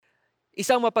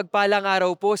Isang mapagpalang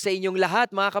araw po sa inyong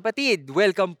lahat mga kapatid.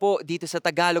 Welcome po dito sa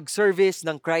Tagalog service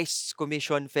ng Christ's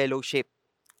Commission Fellowship.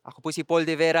 Ako po si Paul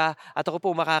De Vera at ako po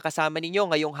makakasama ninyo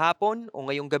ngayong hapon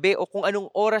o ngayong gabi o kung anong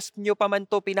oras nyo pa man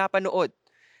to pinapanood.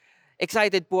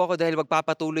 Excited po ako dahil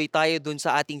magpapatuloy tayo dun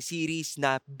sa ating series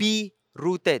na Be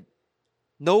Rooted.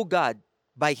 Know God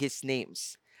by His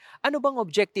names. Ano bang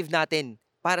objective natin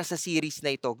para sa series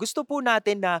na ito? Gusto po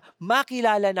natin na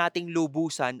makilala nating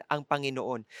lubusan ang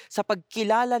Panginoon. Sa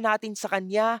pagkilala natin sa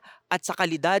Kanya at sa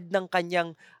kalidad ng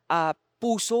Kanyang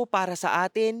puso para sa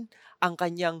atin, ang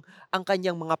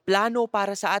kanyang mga plano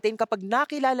para sa atin. Kapag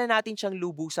nakilala natin siyang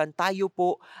lubusan, tayo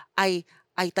po ay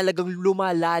talagang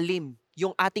lumalalim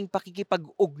yung ating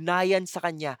pakikipag-ugnayan sa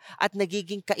Kanya at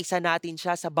nagiging kaisa natin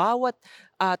siya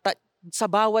ah, ta- sa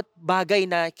bawat bagay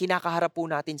na kinakaharap po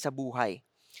natin sa buhay.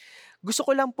 Gusto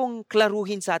ko lang pong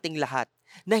klaruhin sa ating lahat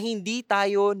na hindi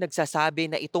tayo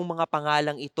nagsasabi na itong mga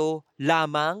pangalang ito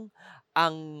lamang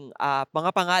ang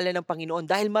mga pangalan ng Panginoon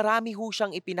dahil marami ho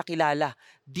siyang ipinakilala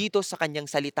dito sa kanyang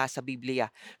salita sa Biblia.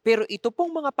 Pero ito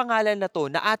pong mga pangalan na to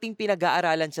na ating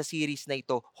pinag-aaralan sa series na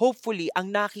ito, hopefully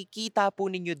ang nakikita po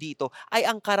ninyo dito ay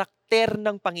ang karakter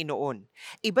ng Panginoon.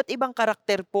 Iba't ibang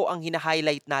karakter po ang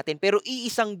hina-highlight natin pero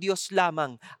iisang Diyos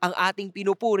lamang ang ating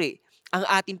pinupuri, ang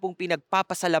ating pong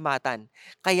pinagpapasalamatan.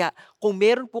 Kaya kung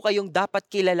meron po kayong dapat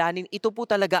kilalanin, ito po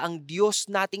talaga ang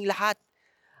Diyos nating lahat.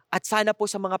 At sana po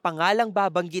sa mga pangalang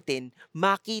babanggitin,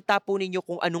 makita po ninyo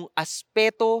kung anong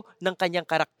aspeto ng kanyang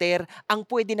karakter ang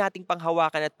pwede nating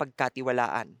panghawakan at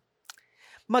pagkatiwalaan.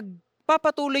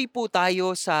 Magpapatuloy po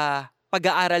tayo sa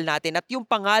pag-aaral natin at yung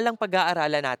pangalang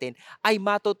pag-aaralan natin ay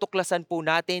matutuklasan po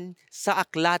natin sa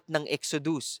aklat ng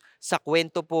Exodus, sa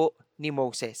kwento po ni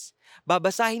Moses.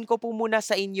 Babasahin ko po muna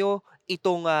sa inyo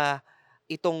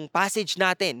itong passage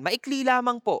natin. Maikli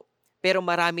lamang po, pero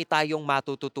marami tayong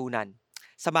matututunan.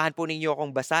 Samahan po ninyo akong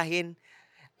basahin.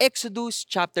 Exodus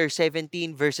chapter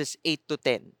 17 verses 8 to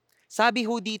 10. Sabi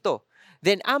ho dito,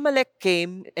 Then Amalek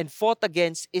came and fought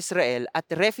against Israel at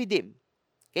Rephidim.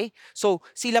 Okay? So,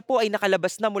 sila po ay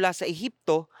nakalabas na mula sa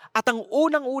Ehipto at ang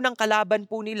unang-unang kalaban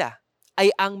po nila ay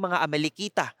ang mga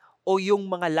Amalekita o yung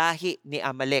mga lahi ni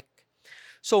Amalek.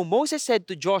 So, Moses said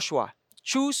to Joshua,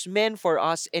 Choose men for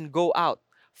us and go out,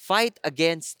 fight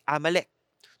against Amalek.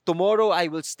 Tomorrow I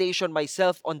will station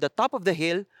myself on the top of the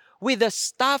hill with the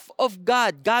staff of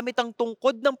God, gamit ang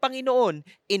tungkod ng Panginoon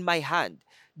in my hand.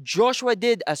 Joshua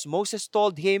did as Moses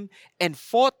told him and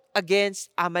fought against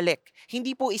Amalek.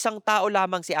 Hindi po isang tao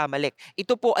lamang si Amalek.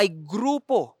 Ito po ay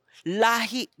grupo,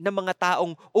 lahi ng mga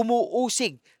taong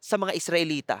umuusig sa mga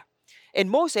Israelita. And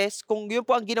Moses, kung yun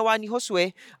po ang ginawa ni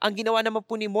Josue, ang ginawa naman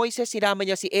po ni Moises, sinama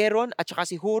niya si Aaron at saka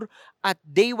si Hur at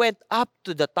they went up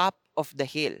to the top of the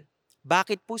hill.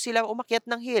 Bakit po sila umakyat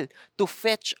ng hill? To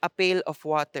fetch a pail of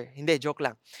water. Hindi, joke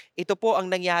lang. Ito po ang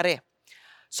nangyari.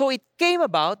 So it came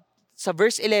about, sa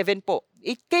verse 11 po,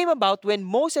 it came about when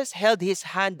Moses held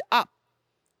his hand up.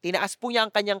 Tinaas po niya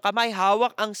ang kanyang kamay,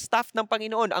 hawak ang staff ng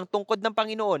Panginoon, ang tungkod ng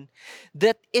Panginoon,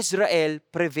 that Israel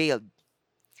prevailed.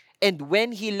 And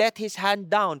when he let his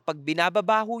hand down, pag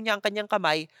binababaho niya ang kanyang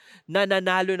kamay,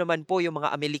 nananalo naman po yung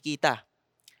mga Amalekita.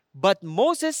 But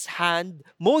Moses's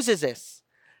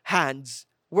hands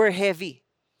were heavy.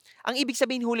 Ang ibig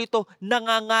sabihin ho nito,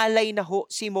 nangangalay na ho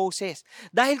si Moses.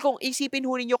 Dahil kung isipin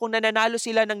ho ninyo kung nananalo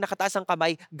sila ng nakataas ang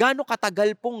kamay, gaano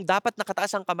katagal pong dapat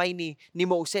nakataas ang kamay ni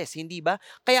Moses, hindi ba?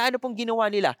 Kaya ano pong ginawa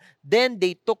nila? Then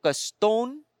they took a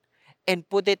stone and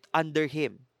put it under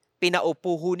him.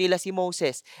 Pinaupo ho nila si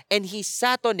Moses and he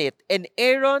sat on it and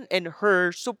Aaron and Hur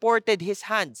supported his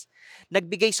hands.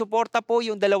 Nagbigay suporta po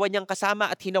yung dalawa niyang kasama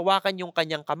at hinawakan yung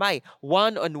kanyang kamay,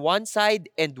 one on one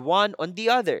side and one on the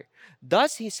other.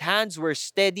 Thus his hands were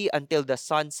steady until the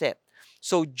sun set.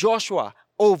 So Joshua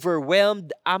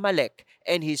overwhelmed Amalek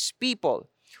and his people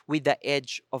with the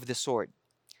edge of the sword.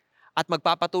 At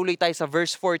magpapatuloy tayo sa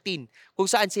verse 14 kung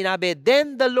saan sinabi,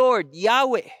 Then the Lord,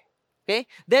 Yahweh, okay?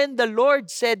 Then the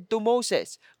Lord said to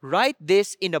Moses, Write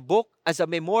this in a book as a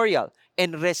memorial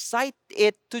and recite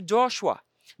it to Joshua,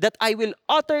 that I will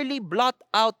utterly blot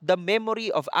out the memory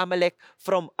of Amalek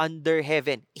from under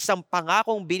heaven. Isang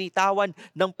pangakong binitawan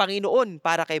ng Panginoon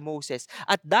para kay Moses.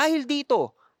 At dahil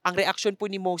dito, ang reaksyon po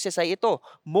ni Moses ay ito.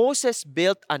 Moses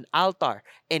built an altar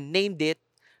and named it,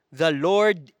 The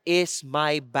Lord is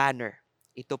my banner.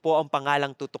 Ito po ang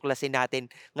pangalang tutuklasin natin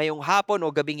ngayong hapon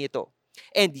o gabing ito.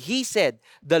 And he said,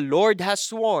 The Lord has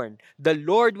sworn, the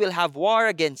Lord will have war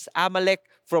against Amalek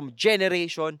from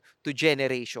generation to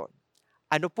generation.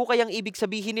 Ano po kayang ibig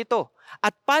sabihin nito?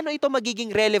 At paano ito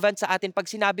magiging relevant sa atin pag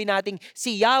sinabi nating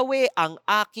si Yahweh ang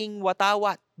aking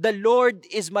watawat? The Lord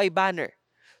is my banner.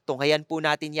 Tunghayan po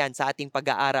natin yan sa ating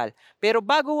pag-aaral. Pero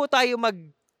bago ho tayo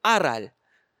mag-aral,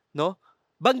 no,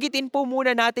 banggitin po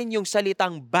muna natin yung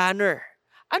salitang banner.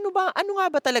 Ano nga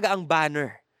ba talaga ang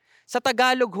banner? Sa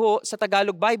Tagalog ho, sa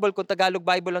Tagalog Bible, kung Tagalog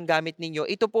Bible ang gamit ninyo,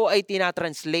 ito po ay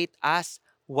tinatranslate as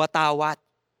watawat.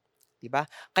 'Di ba?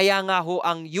 Kaya nga ho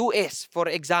ang US, for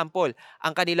example,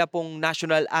 ang kanila pong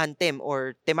national anthem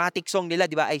or thematic song nila,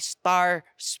 'di ba, ay Star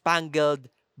Spangled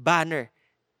Banner.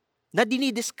 Na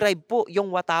dinidescribe po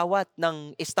yung watawat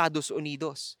ng Estados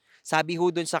Unidos. Sabi ho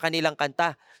dun sa kanilang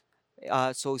kanta,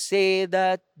 so say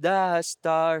that the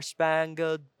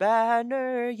star-spangled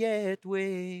banner yet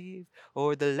wave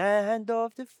o'er the land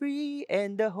of the free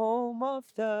and the home of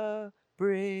the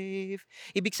brave.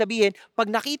 Ibig sabihin,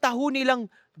 pag nakita ho nilang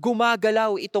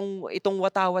gumagalaw itong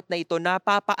watawat na ito,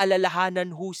 napapaalalahanan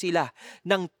ho sila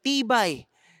ng tibay,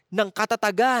 ng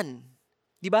katatagan,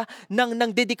 'di ba?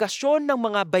 Ng dedikasyon ng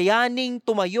mga bayaning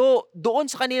tumayo doon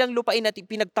sa kanilang lupain at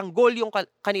pinagtanggol yung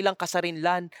kanilang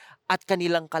kasarinlan at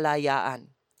kanilang kalayaan.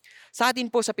 Sa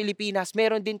atin po sa Pilipinas,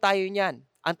 meron din tayo niyan.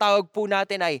 Ang tawag po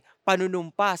natin ay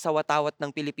panunumpa sa watawat ng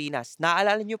Pilipinas.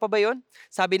 Naalala niyo pa ba 'yon?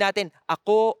 Sabi natin,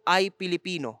 ako ay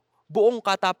Pilipino. Buong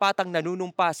katapatang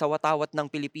nanunumpa sa watawat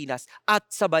ng Pilipinas at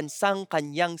sa bansang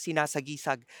kanyang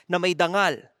sinasagisag na may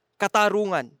dangal,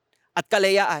 katarungan at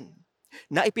kalayaan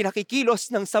na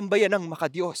ipinakikilos ng sambayanang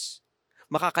makadiyos,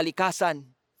 makakalikasan,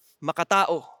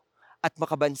 makatao, at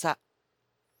makabansa.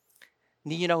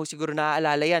 Hindi nyo na ho siguro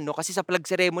naaalala yan, no? Kasi sa flag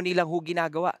ceremony lang ho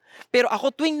ginagawa. Pero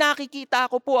ako tuwing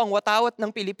nakikita ko po ang watawat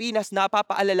ng Pilipinas,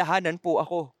 napapaalalahanan po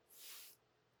ako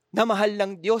na mahal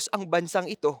ng Diyos ang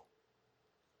bansang ito.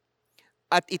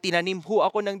 At itinanim ho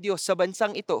ako ng Diyos sa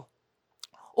bansang ito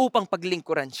upang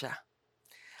paglingkuran siya.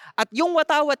 At yung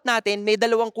watawat natin may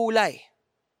dalawang kulay.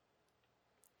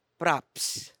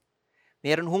 Props.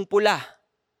 Meron hong pula.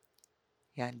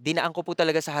 Yan, dinaan ko po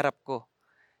talaga sa harap ko.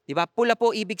 'Di ba? Pula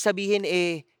po ibig sabihin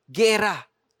gera,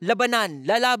 labanan,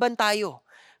 lalaban tayo.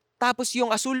 Tapos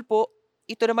yung asul po,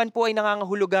 ito naman po ay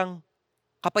nangangahulugang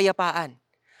kapayapaan.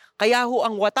 Kaya ho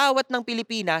ang watawat ng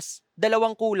Pilipinas,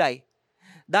 dalawang kulay.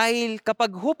 Dahil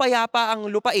kapag ho payapa ang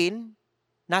lupain,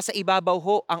 nasa ibabaw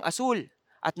ho ang asul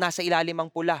at nasa ilalim ang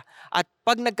pula. At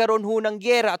pag nagkaroon ho ng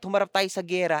giyera at humarap tayo sa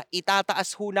giyera,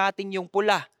 itataas ho natin yung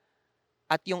pula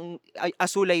at yung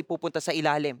asul ay pupunta sa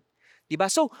ilalim. 'Di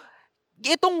ba? So,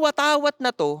 itong watawat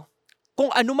na to, kung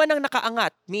ano man ang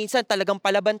nakaangat, minsan talagang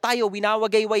palaban tayo,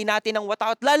 winawagayway natin ang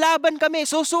watawat, lalaban kami,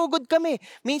 susugod kami.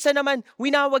 Minsan naman,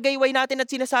 winawagayway natin at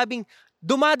sinasabing,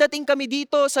 dumadating kami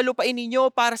dito sa lupain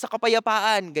ninyo para sa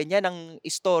kapayapaan. Ganyan ang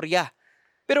istorya.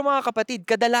 Pero mga kapatid,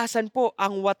 kadalasan po,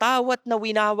 ang watawat na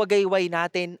winawagayway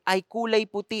natin ay kulay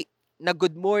puti na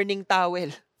good morning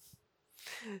towel.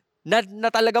 Na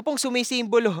talaga pong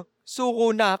sumisimbolo,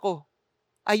 suko na ako.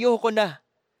 Ayoko na.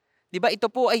 'Di ba? Ito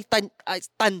po ay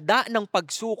tanda ng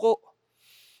pagsuko.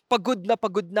 Pagod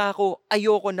na ako,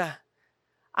 ayoko na.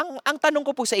 Ang tanong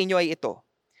ko po sa inyo ay ito.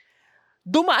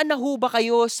 Dumaan na ho ba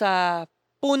kayo sa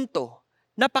punto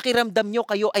na pakiramdam nyo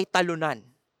kayo ay talunan?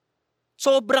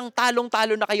 Sobrang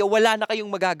talong-talo na kayo, wala na kayong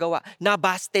magagawa,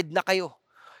 nabasted na kayo,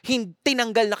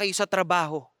 tinanggal na kayo sa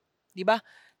trabaho. 'Di ba?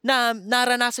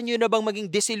 Naranasan niyo na bang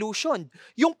maging disillusion?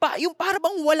 Yung para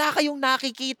bang wala kayong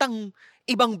nakikitang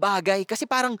ibang bagay kasi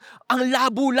parang ang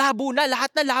labo-labo na, lahat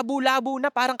na labo-labo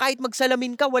na, parang kahit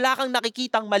magsalamin ka, wala kang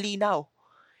nakikitang malinaw.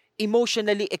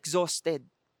 Emotionally exhausted.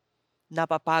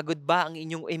 Napapagod ba ang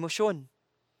inyong emosyon?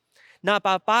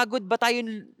 Napapagod ba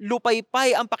tayong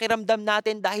lupaypay ang pakiramdam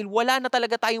natin dahil wala na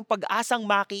talaga tayong pag-asang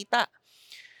makita?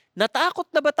 Natakot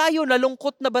na ba tayo?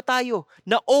 Nalungkot na ba tayo?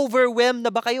 Na-overwhelmed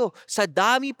na ba kayo? Sa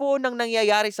dami po ng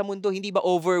nangyayari sa mundo, hindi ba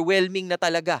overwhelming na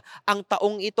talaga ang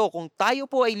taong ito? Kung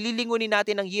tayo po ay lilingunin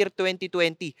natin ng year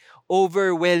 2020,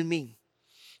 overwhelming.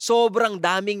 Sobrang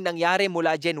daming nangyari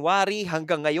mula January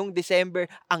hanggang ngayong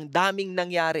December, ang daming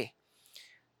nangyari.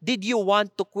 Did you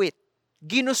want to quit?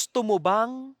 Ginusto mo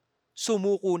bang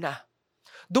sumuko na?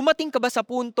 Dumating ka ba sa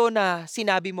punto na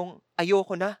sinabi mong,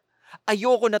 ayoko na?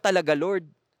 Ayoko na talaga,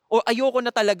 Lord. O ayoko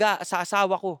na talaga sa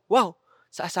asawa ko. Wow,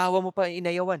 sa asawa mo pa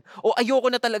inayawan. O ayoko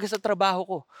na talaga sa trabaho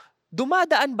ko.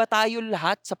 Dumadaan ba tayo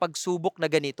lahat sa pagsubok na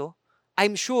ganito?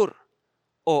 I'm sure,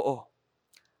 oo.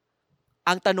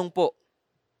 Ang tanong po,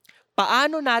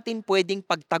 paano natin pwedeng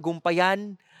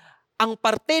pagtagumpayan ang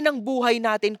parte ng buhay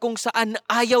natin kung saan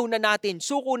ayaw na natin,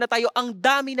 suko na tayo, ang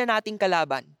dami na nating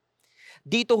kalaban?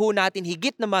 Dito ho natin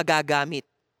higit na magagamit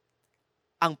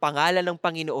ang pangalan ng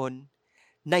Panginoon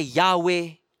na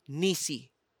Yahweh Nisi.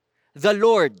 The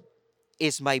Lord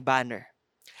is my banner.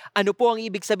 Ano po ang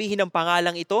ibig sabihin ng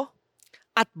pangalang ito?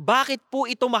 At bakit po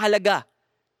ito mahalaga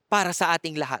para sa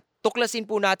ating lahat? tuklasin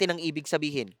po natin ang ibig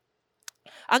sabihin.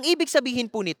 Ang ibig sabihin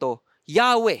po nito,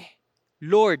 Yahweh,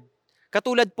 Lord.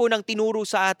 Katulad po ng tinuro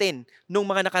sa atin nung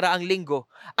mga nakaraang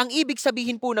linggo, ang ibig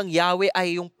sabihin po ng Yahweh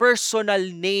ay yung personal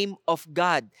name of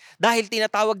God. Dahil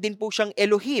tinatawag din po siyang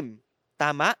Elohim.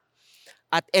 Tama?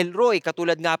 At Elroy,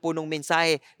 katulad nga po nung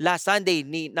mensahe last Sunday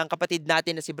ng kapatid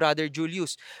natin na si Brother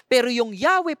Julius. Pero yung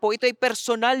Yahweh po, ito ay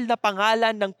personal na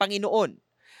pangalan ng Panginoon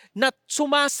na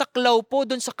sumasaklaw po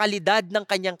dun sa kalidad ng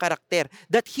kanyang karakter.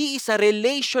 That He is a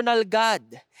relational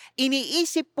God.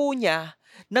 Iniisip po niya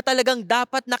na talagang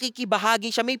dapat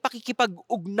nakikibahagi siya, may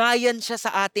pakikipag-ugnayan siya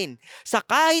sa atin. Sa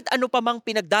kahit ano pa mang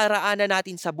pinagdaraanan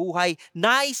natin sa buhay,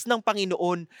 nais ng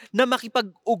Panginoon na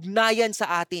makipag-ugnayan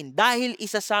sa atin dahil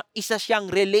isa siyang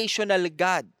relational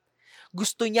God.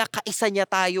 Gusto niya, kaisa niya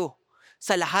tayo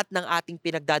sa lahat ng ating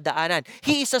pinagdadaanan.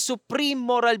 He is a supreme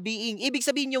moral being. Ibig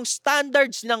sabihin yung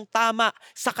standards ng tama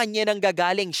sa kanya nang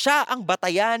gagaling. Siya ang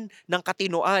batayan ng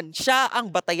katinoan. Siya ang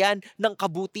batayan ng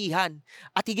kabutihan.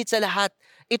 At higit sa lahat,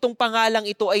 itong pangalang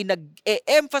ito ay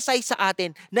nag-emphasize sa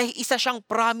atin na isa siyang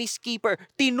promise keeper.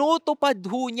 Tinutupad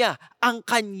ho niya ang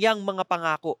kanyang mga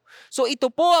pangako. So ito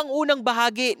po ang unang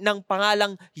bahagi ng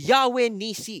pangalang Yahweh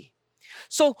Nisi.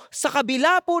 So, sa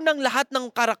kabila po ng lahat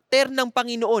ng karakter ng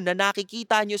Panginoon na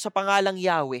nakikita nyo sa pangalang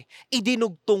Yahweh,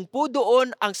 idinugtong po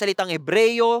doon ang salitang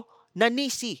Hebreyo na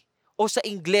Nisi o sa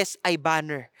Ingles ay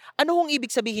banner. Ano hong ibig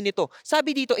sabihin nito?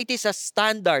 Sabi dito, it is a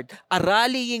standard, a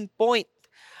rallying point.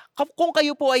 Kung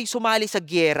kayo po ay sumali sa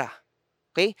giyera,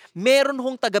 okay, meron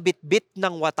hong tagabitbit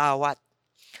ng watawat.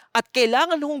 At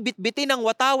kailangan hong bitbitin ang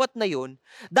watawat na yun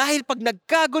dahil pag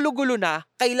nagkagulo-gulo na,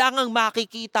 kailangang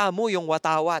makikita mo yung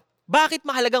watawat. Bakit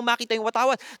mahalagang makita yung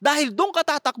watawat? Dahil doon ka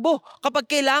tatakbo. Kapag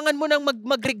kailangan mo nang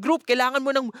mag-regroup, kailangan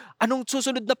mo ng anong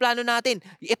susunod na plano natin.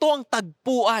 Ito ang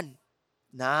tagpuan.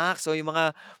 So yung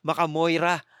mga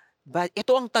makamoyra,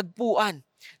 ito ang tagpuan.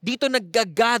 Dito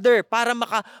nag-gather para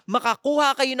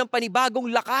makakuha kayo ng panibagong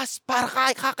lakas para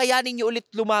kakayanin nyo ulit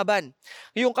lumaban.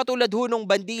 Yung katulad ho nung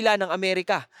bandila ng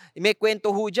Amerika. May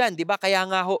kwento ho dyan, di ba? Kaya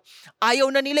nga ho, ayaw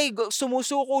na nila,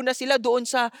 sumusuko na sila doon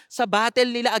sa battle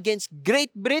nila against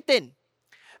Great Britain.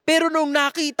 Pero nung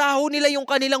nakita ho nila yung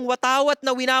kanilang watawat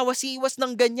na winawasiwas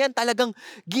ng ganyan, talagang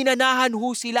ginanahan ho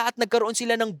sila at nagkaroon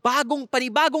sila ng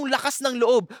panibagong lakas ng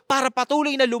loob para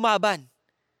patuloy na lumaban.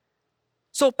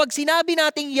 So pag sinabi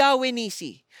nating Yahweh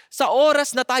Nisi, sa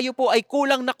oras na tayo po ay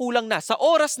kulang na, sa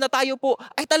oras na tayo po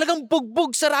ay talagang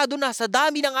bugbog sarado na sa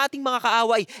dami ng ating mga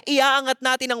kaaway, iaangat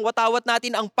natin ang watawat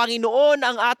natin, ang Panginoon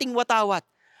ang ating watawat.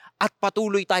 At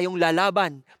patuloy tayong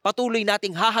lalaban, patuloy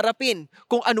nating haharapin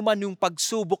kung ano man yung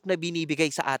pagsubok na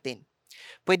binibigay sa atin.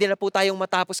 Pwede na po tayong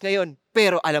matapos ngayon,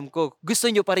 pero alam ko, gusto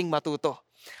nyo pa ring matuto.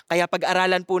 Kaya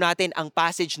pag-aralan po natin ang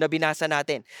passage na binasa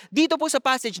natin. Dito po sa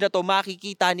passage na to,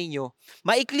 makikita ninyo,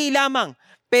 maikli lamang,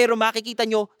 pero makikita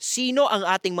nyo sino ang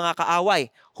ating mga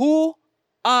kaaway. Who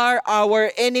are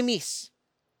our enemies?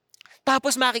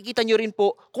 Tapos makikita nyo rin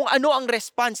po kung ano ang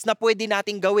response na pwede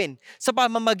nating gawin sa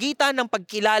pamamagitan ng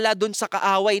pagkilala dun sa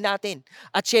kaaway natin.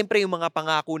 At syempre yung mga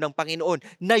pangako ng Panginoon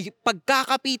na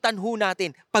pagkakapitan ho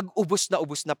natin pag ubos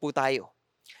na po tayo.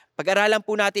 Pag-aralan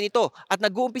po natin ito at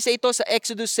nag-uumpisa ito sa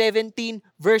Exodus 17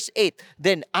 verse 8.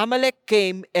 Then Amalek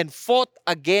came and fought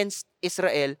against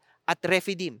Israel at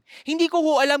Rephidim. Hindi ko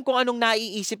ho alam kung anong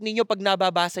naiisip ninyo pag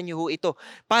nababasa niyo ho ito.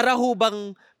 Para ho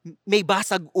bang may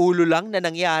basag ulo lang na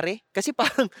nangyari? Kasi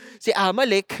parang si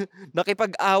Amalek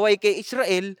nakipag-away kay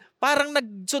Israel, parang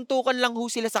nagsuntukan lang ho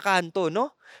sila sa kanto,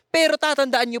 no? Pero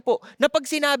tatandaan niyo po na pag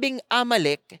sinabing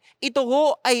Amalek, ito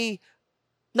ho ay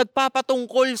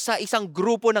nagpapatungkol sa isang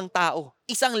grupo ng tao.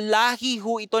 Isang lahi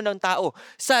ho ito ng tao.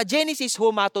 Sa Genesis ho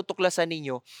matutuklasan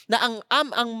ninyo na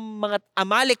ang mga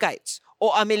Amalekites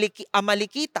o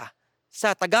Amalekita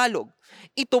sa Tagalog,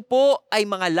 ito po ay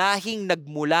mga lahing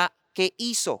nagmula kay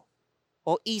Iso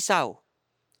o Isaw.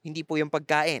 Hindi po yung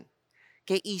pagkain.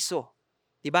 Kay Iso.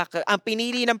 Diba? Ang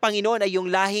pinili ng Panginoon ay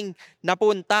yung lahing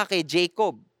napunta kay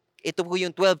Jacob. Ito po yung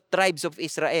 12 tribes of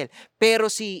Israel. Pero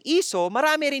si Iso,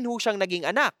 marami rin ho siyang naging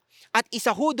anak. At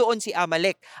isa ho doon si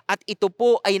Amalek. At ito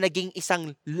po ay naging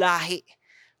isang lahi.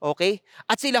 Okay?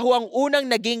 At sila ho ang unang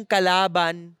naging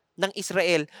kalaban ng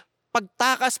Israel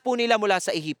pagtakas po nila mula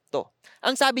sa Ehipto.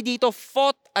 Ang sabi dito,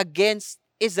 fought against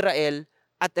Israel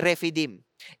at Rephidim.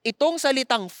 Itong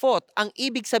salitang fought, ang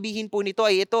ibig sabihin po nito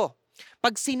ay ito.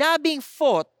 Pag sinabing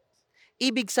fought,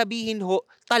 ibig sabihin ho,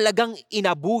 talagang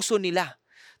inabuso nila.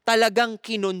 Talagang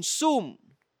kinonsume,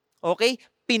 okay?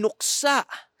 Pinuksa,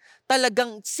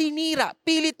 talagang sinira,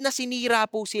 pilit na sinira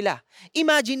po sila.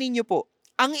 Imagine niyo po,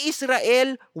 ang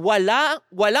Israel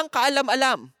walang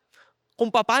kaalam-alam kung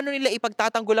paano nila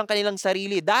ipagtatanggol ang kanilang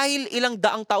sarili dahil ilang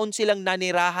daang taon silang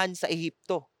nanirahan sa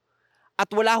Ehipto. At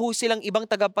wala ho silang ibang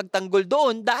tagapagtanggol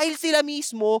doon dahil sila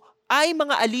mismo ay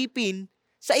mga alipin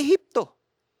sa Ehipto.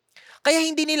 Kaya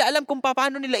hindi nila alam kung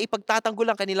paano nila ipagtatanggol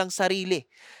ang kanilang sarili.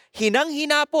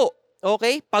 Hinang-hina po,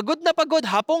 okay? Pagod na pagod,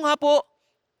 hapong-hapo,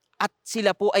 at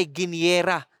sila po ay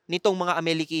ginyera nitong mga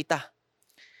Amalekita.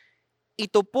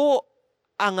 Ito po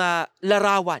ang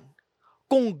larawan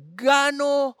kung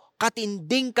gaano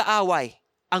katinding kaaway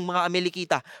ang mga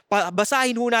Amalekita.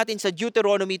 Basahin ho natin sa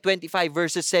Deuteronomy 25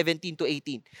 verses 17 to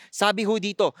 18. Sabi ho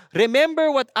dito, "Remember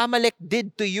what Amalek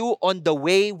did to you on the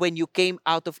way when you came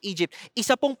out of Egypt."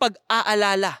 Isa pong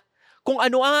pag-aalala kung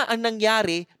ano ang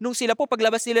nangyari nung sila po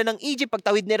paglabas nila ng Egypt,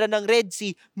 pagtawid nila ng Red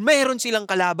Sea, meron silang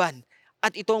kalaban.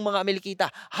 At itong mga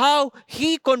Amalekita, how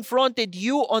he confronted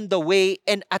you on the way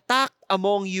and attacked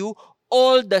among you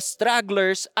all the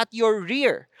stragglers at your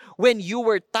rear when you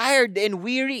were tired and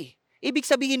weary. Ibig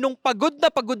sabihin, nung pagod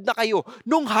na kayo,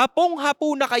 nung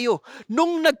hapong-hapo na kayo,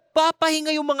 nung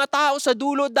nagpapahinga yung mga tao sa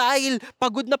dulo dahil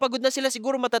pagod na sila,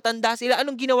 siguro matatanda sila,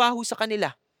 anong ginawa ho sa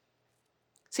kanila?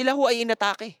 Sila ho ay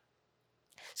inatake.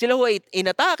 Sila ho ay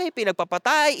inatake,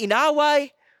 pinagpapatay,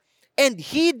 inaway, and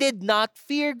he did not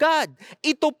fear God.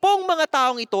 Ito pong mga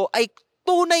taong ito ay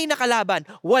tunay na kalaban.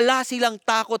 Wala silang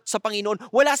takot sa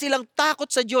Panginoon. Wala silang takot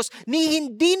sa Diyos.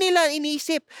 Hindi nila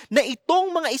inisip na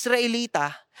itong mga Israelita,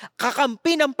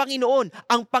 kakampi ng Panginoon.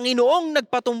 Ang Panginoong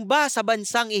nagpatumba sa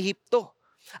bansang Ehipto.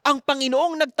 Ang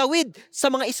Panginoong nagtawid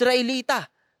sa mga Israelita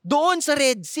doon sa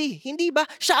Red Sea. Hindi ba?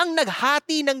 Siya ang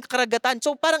naghati ng karagatan.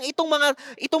 So parang itong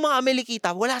mga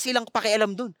Amalekita, wala silang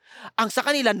pakialam doon. Ang sa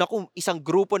kanila, naku, isang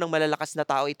grupo ng malalakas na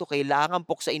tao ito, kailangan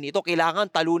puksain ito, kailangan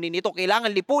talunin ito,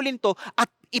 kailangan lipulin ito at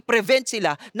i-prevent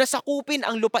sila na sakupin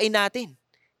ang lupain natin.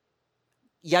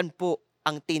 Yan po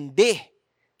ang tindi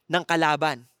ng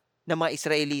kalaban ng mga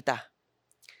Israelita.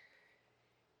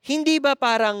 Hindi ba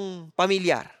parang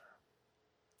pamilyar?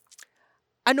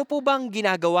 Ano po bang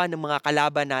ginagawa ng mga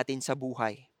kalaban natin sa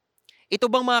buhay? Ito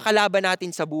bang mga kalaban natin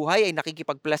sa buhay ay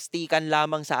nakikipagplastikan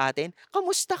lamang sa atin?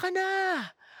 Kamusta ka na?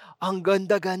 Ang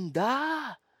ganda-ganda.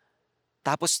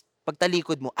 Tapos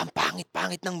pagtalikod mo, ang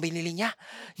pangit-pangit ng binili niya.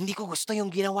 Hindi ko gusto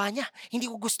yung ginawa niya. Hindi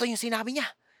ko gusto yung sinabi niya.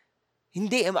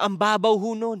 Hindi, ang babaw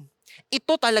ho nun.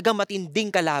 Ito talaga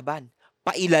matinding kalaban.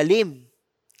 Pailalim.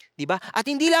 Diba? At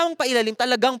hindi lang pailalim,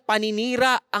 talagang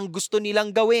paninira ang gusto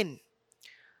nilang gawin.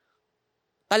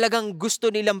 Talagang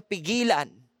gusto nilang pigilan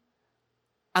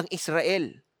ang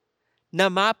Israel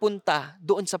na mapunta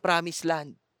doon sa Promised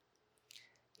Land.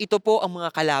 Ito po ang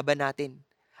mga kalaban natin.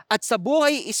 At sa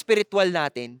buhay espiritual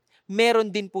natin,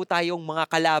 meron din po tayong mga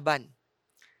kalaban.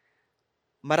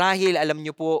 Marahil alam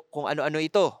niyo po kung ano-ano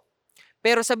ito.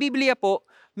 Pero sa Biblia po,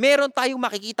 meron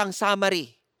tayong makikitang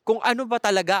summary kung ano ba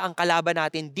talaga ang kalaban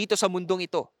natin dito sa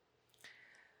mundong ito.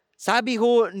 Sabi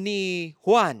ho ni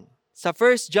Juan, sa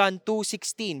 1 John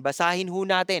 2:16, basahin ho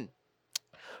natin.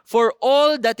 For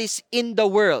all that is in the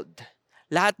world,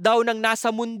 lahat daw ng nasa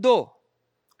mundo,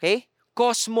 okay?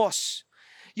 Cosmos.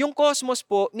 Yung cosmos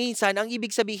po, minsan, ang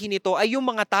ibig sabihin nito ay yung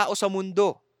mga tao sa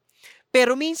mundo.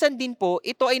 Pero minsan din po,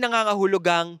 ito ay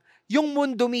nangangahulugang yung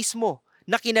mundo mismo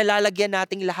na kinalalagyan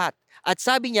nating lahat. At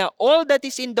sabi niya, all that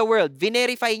is in the world,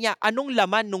 verify niya anong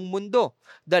laman ng mundo.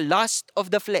 The lust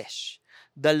of the flesh,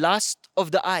 the lust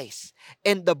of the eyes,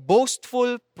 and the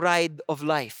boastful pride of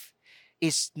life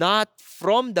is not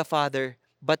from the Father,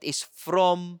 but is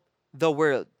from the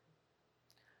world.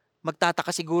 Magtataka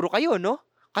siguro kayo, no?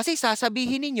 Kasi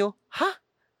sasabihin ninyo,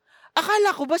 akala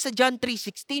ko ba sa John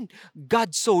 3:16,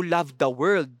 God so loved the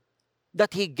world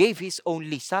that He gave His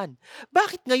only Son.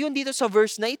 Bakit ngayon dito sa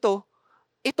verse na ito,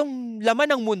 itong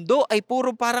laman ng mundo ay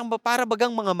puro para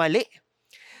bagang mga mali?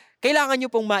 Kailangan nyo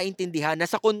pong maintindihan na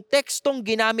sa kontekstong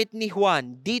ginamit ni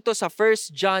Juan dito sa 1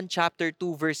 John chapter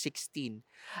 2 verse 16,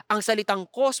 ang salitang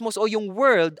cosmos o yung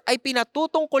world ay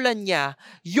pinatutungkulan niya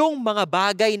yung mga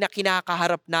bagay na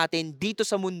kinakaharap natin dito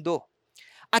sa mundo.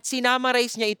 At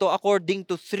sinamarize niya ito according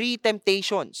to 3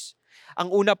 temptations. Ang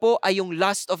una po ay yung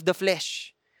lust of the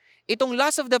flesh. Itong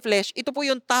lust of the flesh, ito po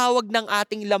yung tawag ng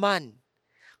ating laman.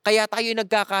 Kaya tayo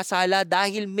nagkakasala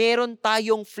dahil meron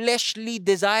tayong fleshly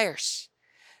desires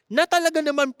na talaga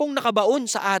naman pong nakabaon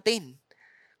sa atin.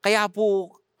 Kaya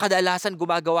po kadalasan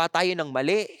gumagawa tayo ng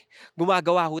mali,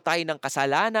 gumagawa ho tayo ng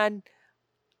kasalanan,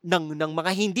 ng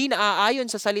mga hindi naaayon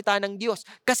sa salita ng Diyos.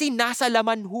 Kasi nasa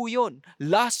laman ho yun,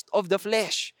 lust of the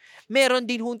flesh. Meron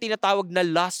din hong tinatawag na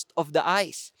lust of the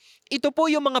eyes. Ito po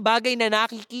yung mga bagay na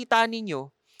nakikita ninyo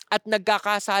at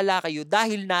nagkakasala kayo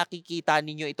dahil nakikita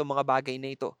ninyo itong mga bagay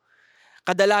na ito.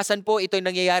 Kadalasan po ito ay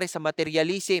nangyayari sa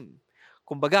materialism.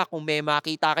 Kumbaga, kung may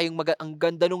makita kayong ang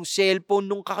ganda nung cellphone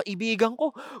nung kaibigan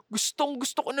ko,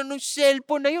 gustong-gusto ko na nung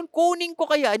cellphone na yun, kunin ko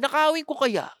kaya, nakawin ko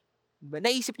kaya. Diba?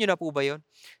 Naisip niyo na po ba yun?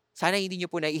 Sana hindi niyo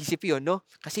po naisip yun, no?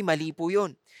 Kasi mali po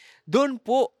yun. Doon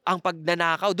po ang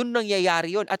pagnanakaw, doon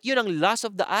nangyayari yun. At yun ang lust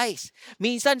of the eyes.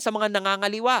 Minsan sa mga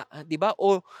nangangaliwa, di ba?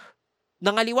 O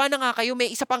nangaliwa na nga kayo,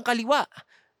 may isa pang kaliwa.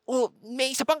 O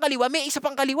may isa pang kaliwa, may isa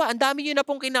pang kaliwa. Ang dami niyo na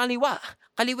pong kinaliwa.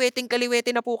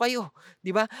 Kaliweteng-kaliwete na po kayo.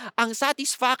 Di ba? Ang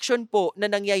satisfaction po na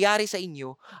nangyayari sa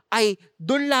inyo ay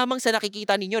doon lamang sa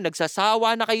nakikita ninyo.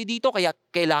 Nagsasawa na kayo dito, kaya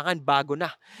kailangan bago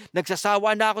na.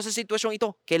 Nagsasawa na ako sa sitwasyong ito,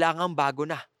 kailangan bago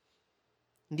na.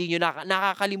 Hindi nyo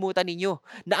nakakalimutan ninyo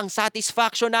na ang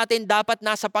satisfaction natin dapat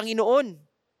nasa Panginoon.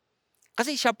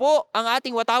 Kasi siya po ang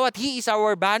ating watawat. He is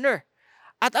our banner.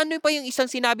 At ano pa yung isang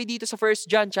sinabi dito sa 1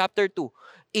 John chapter 2?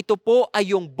 Ito po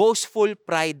ay yung boastful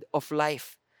pride of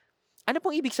life. Ano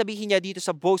pong ibig sabihin niya dito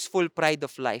sa boastful pride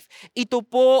of life? Ito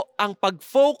po ang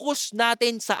pag-focus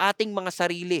natin sa ating mga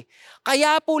sarili.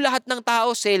 Kaya po lahat ng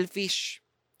tao selfish.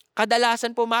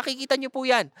 Kadalasan po makikita niyo po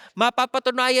yan.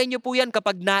 Mapapatunayan niyo po yan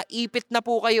kapag naipit na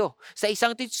po kayo sa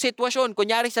isang sitwasyon.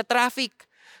 Kunyari sa traffic.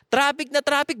 Traffic na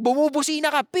traffic,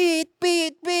 bumubusina ka. Pit,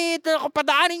 pit, pit.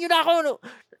 Padaanin niyo na ako.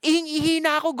 Ihing-ihi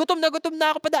na ako. Gutom na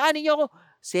ako. Padaanin niyo ako.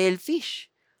 Selfish.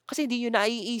 Kasi hindi niyo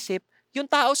naiisip,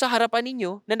 yung tao sa harapan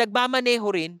ninyo na nagmamaneho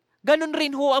rin, ganun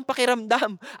rin ho ang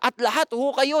pakiramdam. At lahat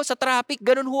ho kayo sa traffic,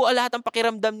 ganun ho lahat ang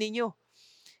pakiramdam ninyo.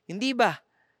 Hindi ba?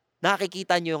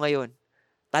 Nakikita niyo ngayon,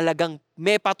 talagang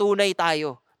may patunay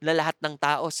tayo na lahat ng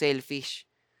tao selfish.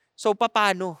 So,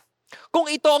 paano? Kung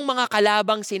ito ang mga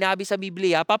kalabang sinabi sa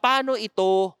Biblia, paano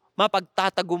ito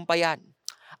mapagtatagumpayan?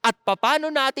 At paano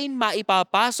natin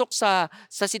maipapasok sa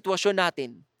sitwasyon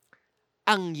natin?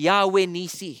 Ang Yahweh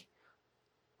Nisi,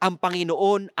 ang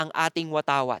Panginoon ang ating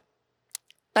watawat.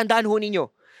 Tandaan ho ninyo,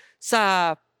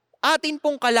 sa atin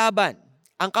pong kalaban,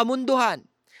 ang kamunduhan,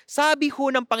 sabi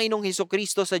ho ng Panginoong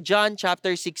Hesukristo sa John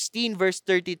chapter 16 verse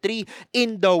 33,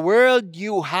 in the world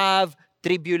you have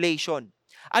tribulation.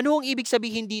 Ano ang ibig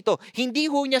sabihin dito? Hindi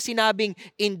ho niya sinabing,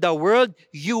 in the world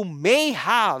you may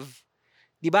have.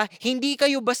 Diba? Hindi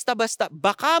kayo basta-basta.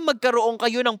 Baka magkaroon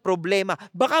kayo ng problema.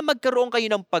 Baka magkaroon kayo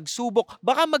ng pagsubok.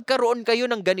 Baka magkaroon kayo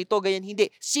ng ganito, ganyan. Hindi.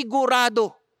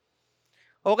 Sigurado.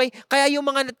 Okay? Kaya yung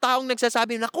mga taong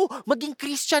nagsasabi, naku, maging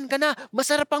Christian ka na.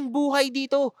 Masarap ang buhay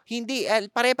dito. Hindi.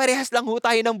 Pare-parehas lang ho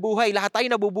tayo ng buhay. Lahat tayo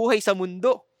nabubuhay sa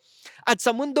mundo. At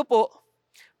sa mundo po,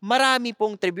 marami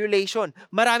pong tribulation.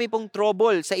 Marami pong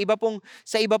trouble. Sa iba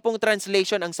pong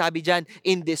translation, ang sabi dyan,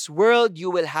 in this world,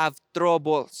 you will have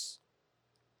troubles.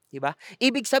 Diba?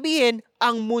 Ibig sabihin,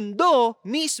 ang mundo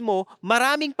mismo,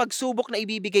 maraming pagsubok na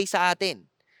ibibigay sa atin.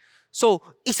 So,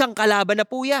 isang kalaban na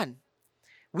po yan.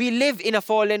 We live in a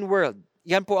fallen world.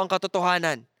 Yan po ang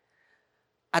katotohanan.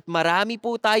 At marami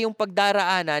po tayong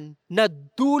pagdaraanan na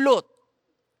dulot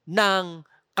ng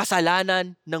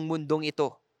kasalanan ng mundong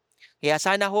ito. Kaya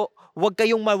sana ho, huwag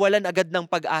kayong mawalan agad ng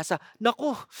pag-asa.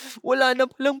 Naku, wala na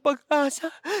palang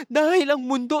pag-asa dahil ang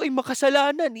mundo ay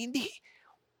makasalanan.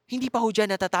 Hindi pa ho dyan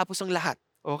natatapos ang lahat.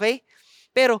 Okay?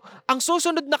 Pero ang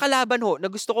susunod na kalaban ho na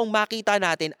gusto kong makita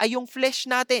natin ay yung flesh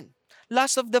natin.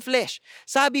 Lust of the flesh.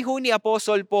 Sabi ho ni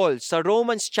Apostle Paul sa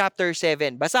Romans chapter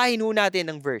 7. Basahin ho natin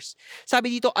ang verse.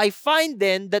 Sabi dito, I find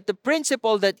then that the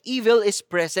principle that evil is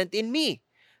present in me,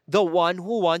 the one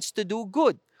who wants to do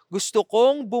good. Gusto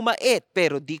kong bumait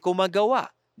pero di ko magawa.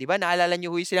 Di ba? Naalala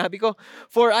niyo yung sinabi ko?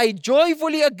 For I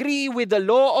joyfully agree with the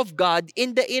law of God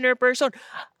in the inner person.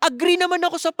 Agree naman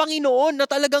ako sa Panginoon na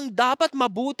talagang dapat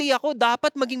mabuti ako,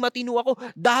 dapat maging matino ako,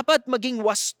 dapat maging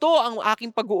wasto ang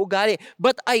aking pag-uugali.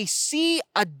 But I see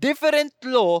a different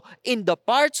law in the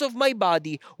parts of my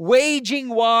body,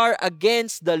 waging war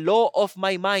against the law of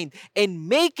my mind and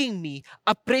making me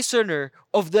a prisoner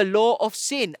of the law of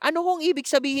sin. Ano hong ibig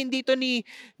sabihin dito ni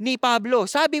Pablo?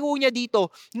 Sabi ho niya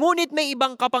dito, ngunit may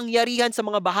ibang kapangyarihan sa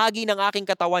mga bahagi ng aking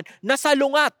katawan na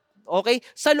salungat. Okay?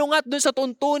 Salungat dun sa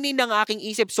tuntunin ng aking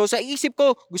isip. So sa isip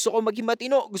ko, gusto ko maging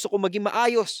matino, gusto ko maging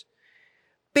maayos.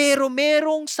 Pero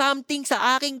merong something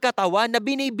sa aking katawan na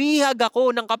binibihag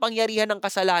ako ng kapangyarihan ng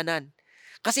kasalanan.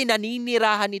 Kasi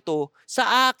naninirahan ito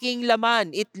sa aking laman.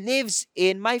 It lives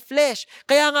in my flesh.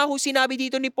 Kaya nga ho sinabi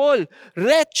dito ni Paul,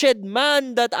 wretched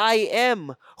man that I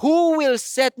am, who will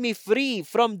set me free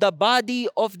from the body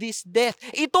of this death?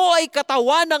 Ito ay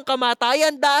katawan ng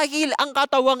kamatayan dahil ang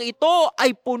katawang ito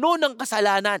ay puno ng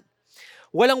kasalanan.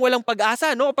 Walang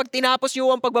pag-asa, no? Pag tinapos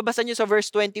nyo ang pagbabasa nyo sa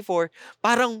verse 24,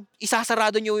 parang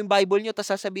isasarado nyo yung Bible nyo,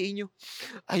 tapos sasabihin nyo,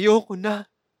 ayoko na.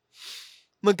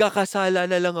 Magkakasala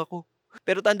na lang ako.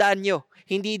 Pero tandaan nyo,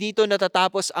 hindi dito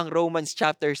natatapos ang Romans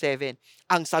chapter 7.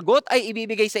 Ang sagot ay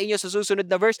ibibigay sa inyo sa susunod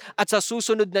na verse at sa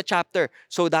susunod na chapter.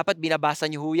 So dapat binabasa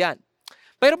nyo ho yan.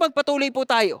 Pero magpatuloy po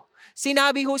tayo.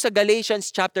 Sinabi ho sa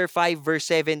Galatians chapter 5 verse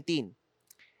 17.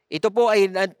 Ito po ay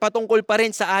patungkol pa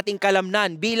rin sa ating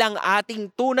kalamnan bilang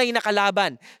ating tunay na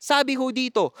kalaban. Sabi ho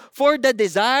dito, for the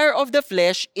desire of the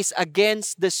flesh is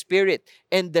against the spirit,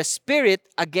 and the spirit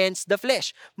against the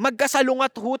flesh.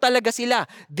 Magkasalungat ho talaga sila.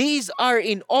 These are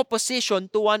in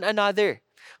opposition to one another.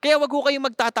 Kaya wag ho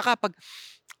kayong magtataka pag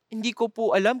hindi ko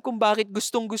po alam kung bakit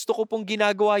gustong-gusto ko pong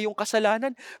ginagawa yung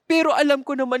kasalanan. Pero alam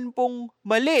ko naman pong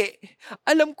mali.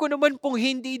 Alam ko naman pong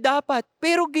hindi dapat.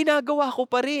 Pero ginagawa ko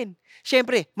pa rin.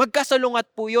 Siyempre,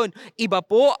 magkasalungat po yun. Iba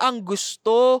po ang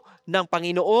gusto ng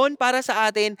Panginoon para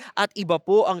sa atin at iba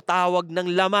po ang tawag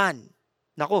ng laman.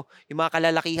 Nako, yung mga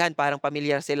kalalakihan parang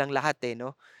pamilyar silang lahat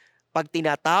no? Pag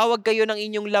tinatawag kayo ng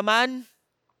inyong laman,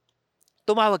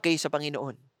 tumawag kayo sa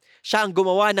Panginoon. Siya ang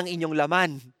gumawa ng inyong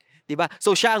laman. Diba?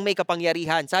 So siya ang may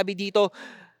kapangyarihan. Sabi dito,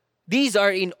 these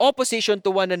are in opposition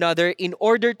to one another in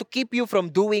order to keep you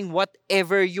from doing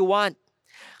whatever you want.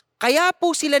 Kaya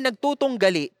po sila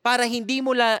nagtutunggali para hindi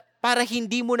mo na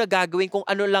gagawin kung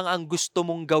ano lang ang gusto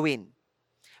mong gawin.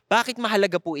 Bakit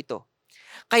mahalaga po ito?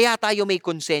 Kaya tayo may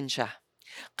konsensya.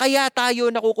 Kaya tayo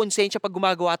nakukonsensya pag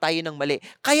gumagawa tayo ng mali.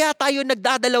 Kaya tayo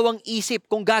nagdadalawang isip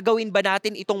kung gagawin ba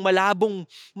natin itong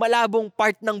malabong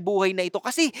part ng buhay na ito.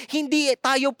 Kasi hindi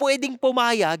tayo pwedeng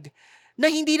pumayag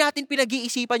na hindi natin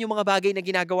pinag-iisipan yung mga bagay na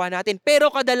ginagawa natin. Pero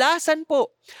kadalasan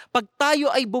po, pag tayo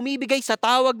ay bumibigay sa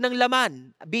tawag ng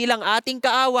laman bilang ating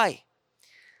kaaway,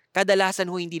 kadalasan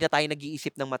hindi na tayo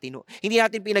nag-iisip ng matino. Hindi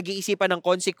natin pinag-iisipan ng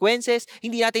consequences,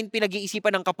 hindi natin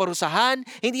pinag-iisipan ng kaparusahan,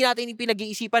 hindi natin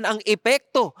pinag-iisipan ang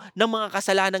epekto ng mga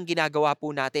kasalanang ginagawa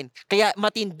po natin. Kaya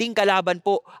matinding kalaban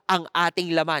po ang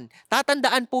ating laman.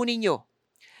 Tatandaan po ninyo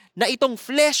na itong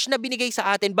flesh na binigay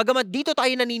sa atin, bagamat dito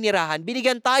tayo naninirahan,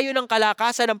 binigyan tayo ng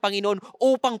kalakasan ng Panginoon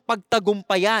upang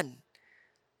pagtagumpayan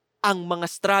ang mga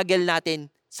struggle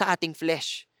natin sa ating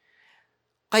flesh.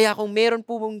 Kaya kung meron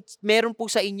po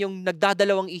sa inyong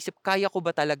nagdadalawang isip, kaya ko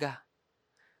ba talaga?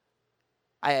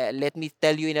 Let me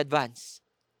tell you in advance,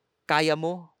 kaya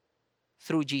mo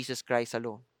through Jesus Christ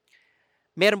alone.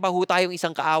 Meron pa ho tayong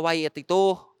isang kaaway at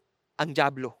ito ang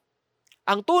dyablo.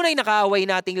 Ang tunay na kaaway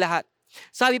nating lahat.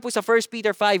 Sabi po sa 1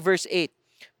 Peter 5 verse 8,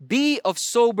 be of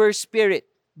sober spirit,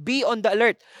 be on the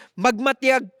alert.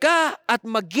 Magmatyag ka at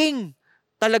maging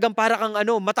talagang para kang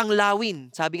matanglawin.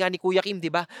 Sabi nga ni Kuya Kim,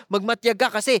 di ba? Magmatyag ka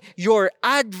kasi your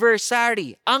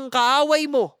adversary, ang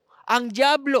kaaway mo, ang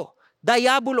diablo,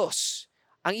 diabolos.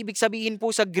 Ang ibig sabihin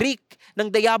po sa Greek ng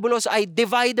diabolos ay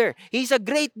divider. He's a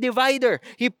great divider.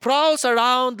 He prowls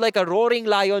around like a roaring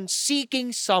lion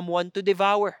seeking someone to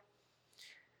devour.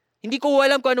 Hindi ko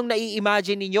alam kung anong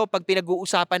nai-imagine ninyo pag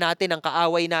pinag-uusapan natin ang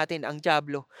kaaway natin, ang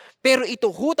diablo. Pero ito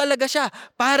talaga siya.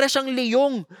 Para siyang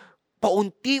leyong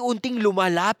paunti-unting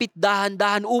lumalapit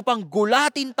dahan-dahan upang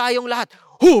gulatin tayong lahat.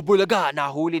 Bulaga,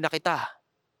 nahuli na kita.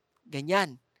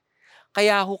 Ganyan.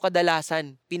 Kaya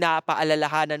kadalasan,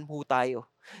 pinapaalalahanan tayo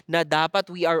na dapat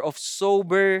we are of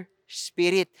sober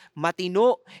spirit.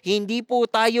 Matino. Hindi po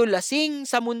tayo lasing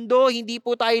sa mundo, hindi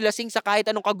po tayo lasing sa kahit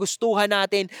anong kagustuhan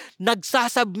natin.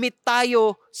 Nagsasubmit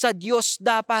tayo sa Diyos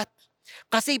dapat.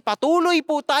 Kasi patuloy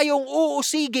po tayong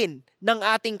uusigin ng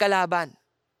ating kalaban.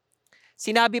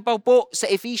 Sinabi pa po sa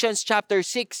Ephesians chapter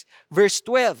 6 verse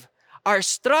 12, our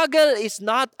struggle is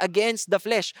not against the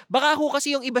flesh. Baka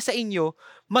kasi yung iba sa inyo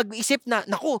mag-isip na,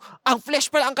 naku, ang flesh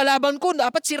pala ang kalaban ko,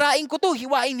 dapat sirain ko to,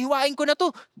 hiwain ko na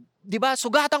to. Diba?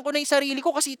 Sugatan ko na yung sarili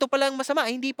ko kasi ito pala ang masama.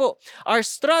 Hindi po. Our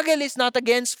struggle is not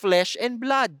against flesh and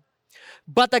blood,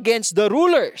 but against the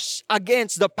rulers,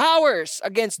 against the powers,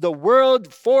 against the world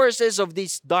forces of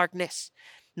this darkness.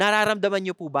 Nararamdaman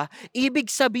niyo po ba? Ibig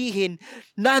sabihin,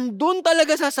 nandun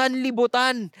talaga sa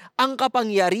sanlibutan ang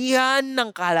kapangyarihan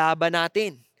ng kalaban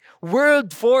natin.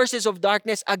 World forces of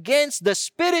darkness against the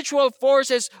spiritual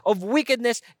forces of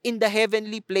wickedness in the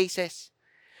heavenly places.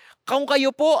 Kung kayo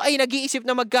po ay nag-iisip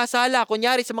na magkasala,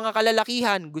 kunyari sa mga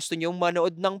kalalakihan, gusto niyong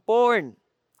manood ng porn.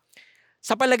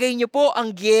 Sa palagay niyo po,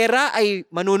 ang giyera ay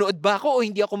manunood ba ako o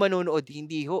hindi ako manunood?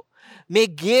 Hindi ho. May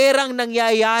giyerang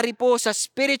nangyayari po sa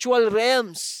spiritual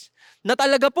realms na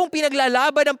talaga pong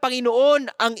pinaglalaban ng Panginoon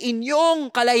ang inyong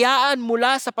kalayaan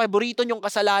mula sa paborito niyong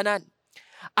kasalanan.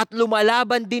 At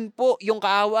lumalaban din po yung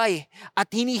kaaway at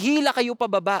hinihila kayo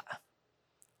pababa.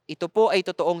 Ito po ay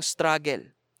totoong struggle.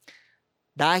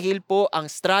 Dahil po ang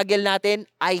struggle natin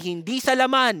ay hindi sa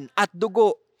laman at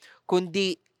dugo,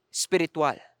 kundi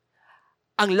spiritual.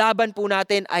 Ang laban po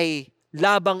natin ay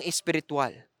labang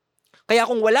espiritual. Kaya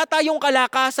kung wala tayong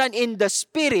kalakasan in the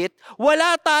spirit,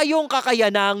 wala tayong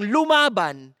kakayanang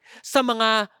lumaban sa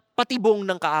mga patibong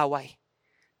ng kaaway,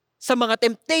 sa mga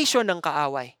temptation ng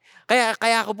kaaway.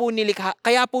 Kaya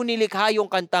po nilikha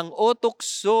yung kantang, O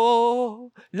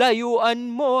tukso, layuan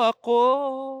mo ako.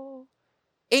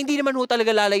 Hindi naman ho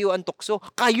talaga lalayo ang tukso.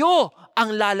 Kayo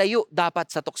ang lalayo dapat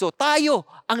sa tukso. Tayo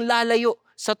ang lalayo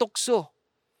sa tukso.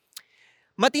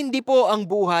 Matindi po ang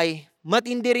buhay.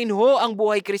 Matindi rin ho ang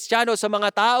buhay Kristiyano sa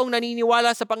mga taong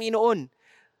naniniwala sa Panginoon.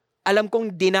 Alam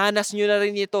kong dinanas nyo na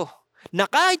rin ito. Na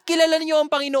kahit kilala nyo ang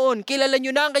Panginoon, kilala nyo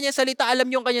na ang kanyang salita, alam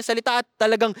nyo ang kanyang salita at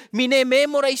talagang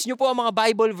minememorize nyo po ang mga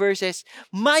Bible verses,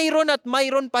 mayroon at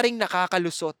mayroon pa rin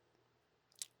nakakalusot.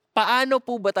 Paano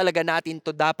po ba talaga natin to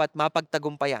dapat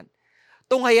mapagtagumpayan?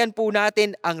 Tunghayan po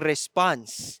natin ang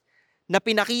response na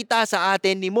pinakita sa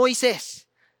atin ni Moises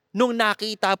nung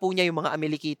nakita po niya yung mga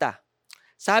Amalekita.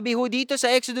 Sabi ho dito sa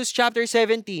Exodus chapter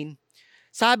 17,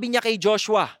 sabi niya kay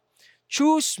Joshua,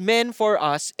 choose men for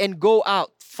us and go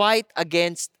out, fight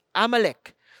against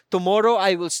Amalek. Tomorrow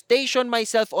I will station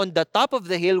myself on the top of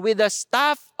the hill with the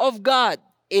staff of God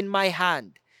in my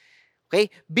hand.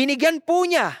 Okay? Binigyan po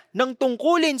niya ng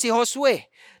tungkulin si Josue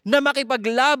na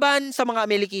makipaglaban sa mga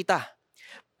Amalekita.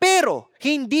 Pero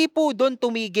hindi po doon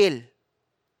tumigil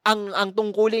ang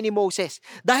tungkulin ni Moses.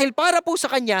 Dahil para po sa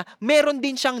kanya, meron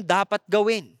din siyang dapat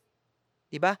gawin.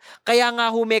 Diba? Kaya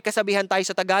nga may kasabihan tayo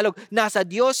sa Tagalog, nasa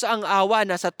Diyos ang awa,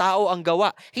 nasa tao ang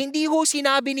gawa. Hindi ho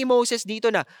sinabi ni Moses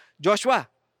dito na, Joshua,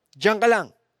 diyan ka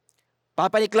lang.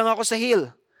 Papanik lang ako sa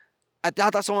hill at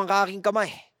tatasong ang aking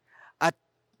kamay. At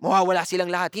mawawala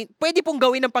silang lahat. Pwede pong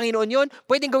gawin ng Panginoon yon,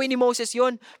 pwedeng gawin ni Moses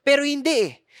yon, pero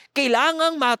hindi eh.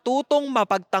 Kailangang matutong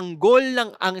mapagtanggol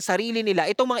ng ang sarili nila,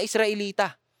 itong mga Israelita.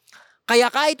 Kaya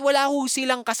kahit wala ho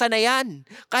silang kasanayan,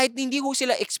 kahit hindi ho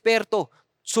sila eksperto,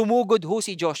 sumugod ho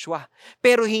si Joshua.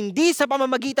 Pero hindi sa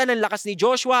pamamagitan ng lakas ni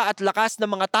Joshua at lakas ng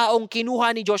mga taong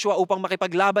kinuha ni Joshua upang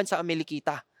makipaglaban sa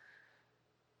Amalekita.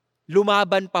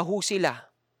 Lumaban pa ho sila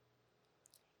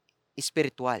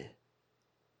espiritual.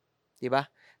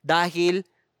 Diba? Dahil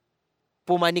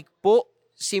pumanik po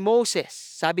si Moses.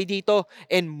 Sabi dito,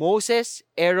 and Moses,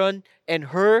 Aaron,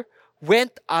 and Hur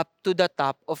went up to the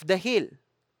top of the hill.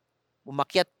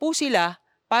 Umakyat po sila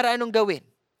para anong gawin?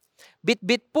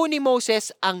 Bit-bit po ni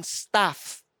Moses ang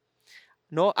staff,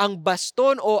 no? Ang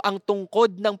baston o ang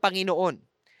tungkod ng Panginoon.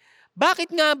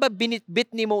 Bakit nga ba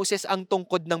binitbit ni Moses ang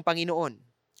tungkod ng Panginoon?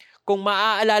 Kung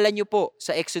maaalala niyo po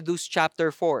sa Exodus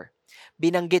chapter 4,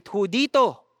 binanggit ho dito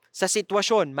sa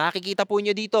sitwasyon, makikita po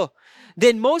niyo dito.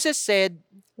 Then Moses said,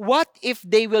 what if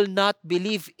they will not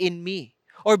believe in me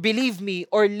or believe me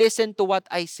or listen to what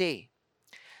I say?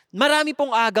 Marami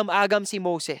pong agam-agam si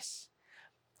Moses.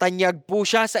 Tanyag po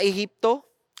siya sa Ehipto,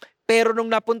 pero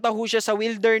nung napunta ho siya sa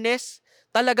wilderness,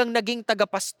 talagang naging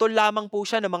tagapastol lamang po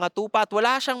siya ng mga tupa at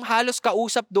wala siyang halos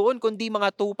kausap doon kundi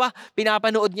mga tupa.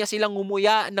 Pinapanood niya silang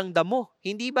ngumuya ng damo,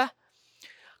 hindi ba?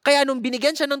 Kaya nung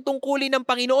binigyan siya ng tungkulin ng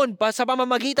Panginoon sa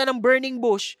pamamagitan ng burning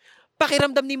bush,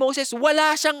 pakiramdam ni Moses,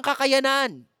 wala siyang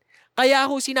kakayanan. Kaya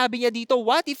ho sinabi niya dito,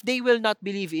 what if they will not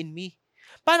believe in me?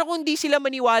 Paano kung hindi sila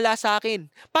maniwala sa akin?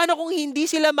 Paano kung hindi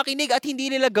sila makinig at hindi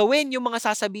nila gawin yung mga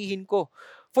sasabihin ko?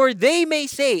 For they may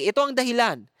say, ito ang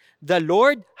dahilan, the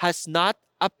Lord has not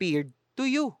appeared to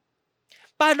you.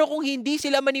 Paano kung hindi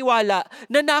sila maniwala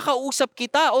na nakausap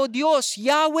kita, O Diyos,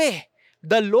 Yahweh?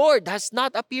 The Lord has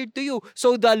not appeared to you.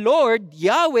 So the Lord,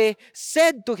 Yahweh,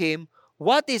 said to him,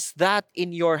 what is that in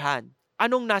your hand?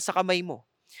 Anong nasa kamay mo?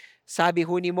 Sabi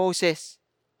ho ni Moses,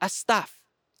 a staff,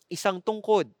 isang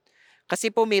tungkod. Kasi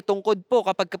po may tungkod po.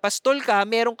 Kapag kapastol ka,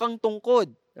 meron kang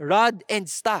tungkod. Rod and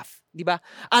staff. Di ba?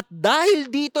 At dahil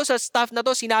dito sa staff na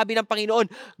to, sinabi ng Panginoon,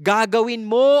 gagawin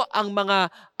mo ang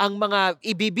mga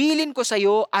ibibilin ko sa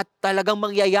iyo at talagang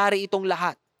mangyayari itong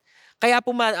lahat. Kaya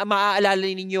po maaalala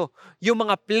ninyo, yung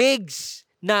mga plagues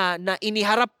na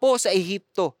iniharap po sa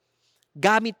Ehipto,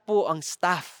 gamit po ang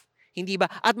staff. Hindi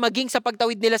ba? At maging sa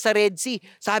pagtawid nila sa Red Sea,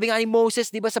 sabi nga ni Moses,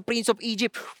 di ba, sa Prince of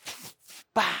Egypt,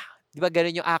 di ba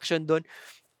ganun yung action doon?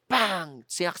 Bang!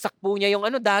 Sinaksak po niya yung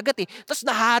dagat eh. Tapos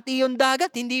nahati yung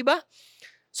dagat, hindi ba?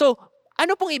 So,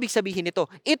 ano pong ibig sabihin nito?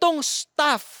 Itong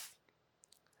staff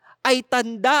ay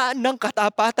tanda ng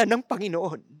katapatan ng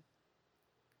Panginoon.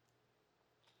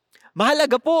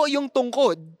 Mahalaga po yung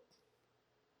tungkod.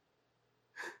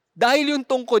 Dahil yung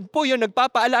tungkod po yung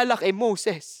nagpapaalala kay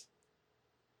Moses.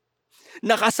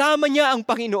 Nakasama niya ang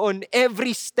Panginoon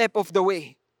every step of the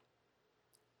way.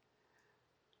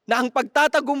 Na ang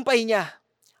pagtatagumpay niya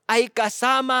ay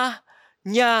kasama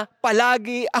niya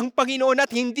palagi ang Panginoon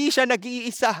at hindi siya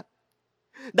nag-iisa.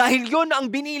 Dahil yon ang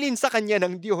binilin sa kanya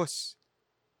ng Diyos.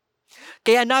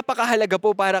 Kaya napakahalaga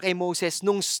po para kay Moses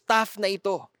nung staff na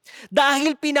ito.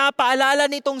 Dahil pinapaalala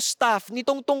nitong staff,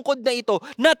 nitong tungkod na ito,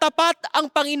 na tapat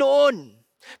ang Panginoon.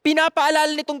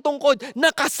 Pinapaalala nitong tungkod na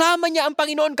kasama niya ang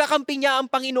Panginoon, kakampi niya ang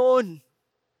Panginoon.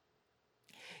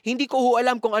 Hindi ko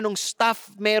alam kung anong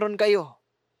staff meron kayo.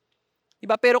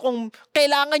 Diba? Pero kung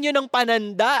kailangan nyo ng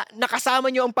pananda na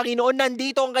kasama nyo ang Panginoon,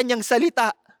 nandito ang kanyang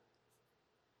salita.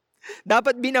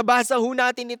 Dapat binabasa ho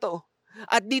natin ito.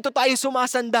 At dito tayo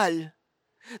sumasandal.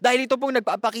 Dahil ito pong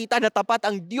nagpapakita na tapat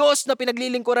ang Diyos na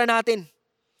pinaglilingkuran natin.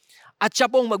 At siya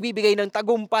pong magbibigay ng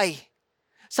tagumpay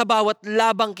sa bawat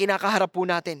labang kinakaharap po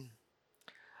natin.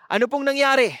 Ano pong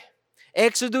nangyari?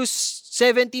 Exodus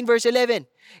 17 verse 11.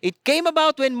 It came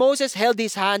about when Moses held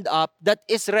his hand up that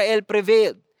Israel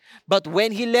prevailed. But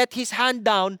when he let his hand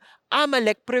down,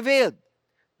 Amalek prevailed.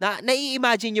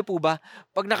 Nai-imagine niyo po ba?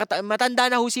 Pag matanda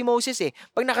na ho si Moses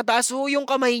pag nakataas ho yung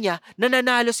kamay niya,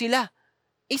 nananalo sila.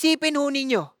 Isipin ho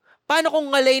ninyo, paano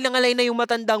kung ngalay na yung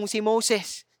matandang si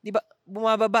Moses? Di ba?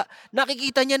 Bumababa.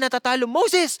 Nakikita niya natatalo.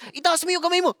 Moses, itaas mo yung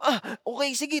kamay mo.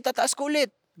 Okay, sige, tataas ko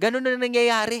ulit. Ganun na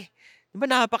nangyayari. Di ba?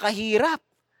 Napakahirap.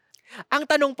 Ang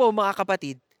tanong po mga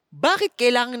kapatid, bakit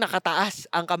kailangan nakataas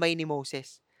ang kamay ni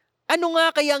Moses? Ano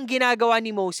nga kaya ang ginagawa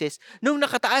ni Moses nung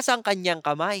nakataas ang kanyang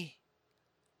kamay?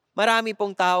 Marami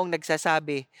pong taong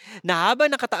nagsasabi na habang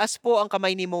nakataas po ang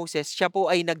kamay ni Moses, siya po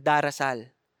ay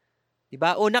nagdarasal.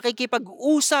 Diba? O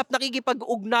nakikipag-usap,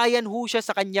 nakikipag-ugnayan ho siya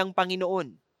sa kanyang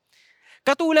Panginoon.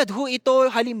 Katulad ho ito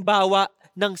halimbawa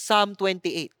ng Psalm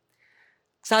 28.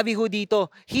 Sabi ho dito,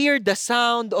 hear the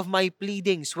sound of my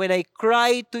pleadings when I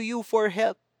cry to you for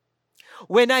help.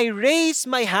 When I raise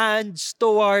my hands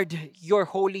toward your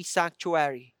holy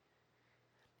sanctuary.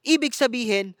 Ibig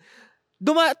sabihin,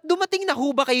 dumating na ho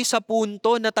ba kayo sa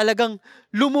punto na talagang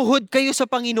lumuhod kayo sa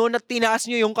Panginoon at tinaas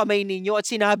nyo yung kamay ninyo at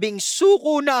sinabing,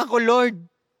 suko na ako, Lord.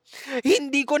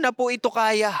 Hindi ko na po ito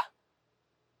kaya.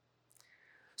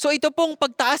 So ito pong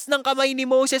pagtaas ng kamay ni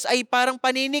Moses ay parang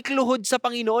paninikluhod sa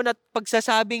Panginoon at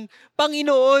pagsasabing,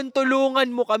 Panginoon, tulungan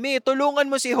mo kami. Tulungan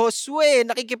mo si Josue.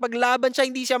 Nakikipaglaban siya,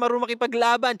 hindi siya marunong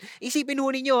makipaglaban. Isipin ho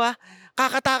ninyo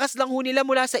kakatakas lang ho nila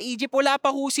mula sa Egypt. Wala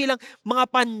pa ho silang mga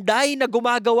panday na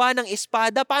gumagawa ng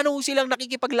espada. Paano ho silang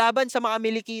nakikipaglaban sa mga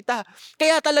Amalekita?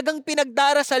 Kaya talagang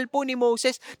pinagdarasal po ni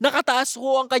Moses, nakataas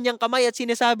ho ang kanyang kamay at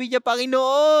sinasabi niya,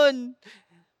 Panginoon,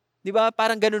 di ba?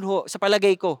 Parang ganun ho, sa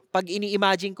palagay ko, pag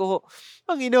ini-imagine ko ho,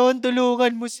 Panginoon,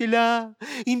 tulungan mo sila.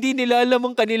 Hindi nila alam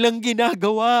ang kanilang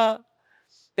ginagawa.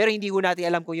 Pero hindi ho natin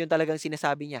alam kung yun talagang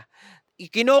sinasabi niya.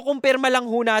 Ikinokumpirma lang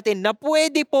ho natin na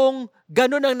pwede pong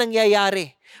ganun ang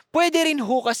nangyayari. Pwede rin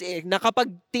ho kasi na kapag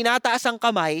tinataas ang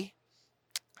kamay,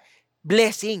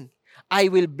 blessing. I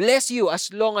will bless you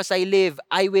as long as I live.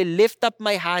 I will lift up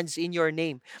my hands in your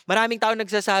name. Maraming tao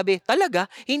nagsasabi, talaga,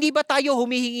 hindi ba tayo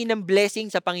humihingi ng blessing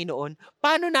sa Panginoon?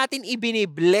 Paano natin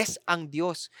ibini-bless ang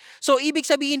Diyos? So, ibig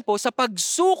sabihin po, sa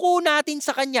pagsuko natin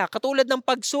sa Kanya, katulad ng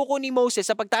pagsuko ni Moses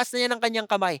sa pagtaas na niya ng kanyang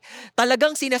kamay,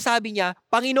 talagang sinasabi niya,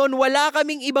 Panginoon, wala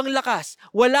kaming ibang lakas.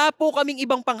 Wala po kaming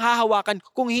ibang panghahawakan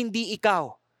kung hindi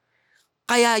ikaw.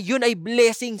 Kaya yun ay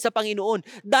blessing sa Panginoon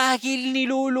dahil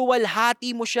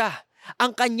niluluwalhati mo siya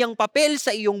ang kanyang papel sa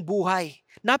iyong buhay.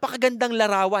 Napakagandang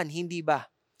larawan, hindi ba?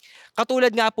 Katulad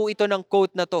nga po ito ng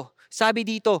quote na to. Sabi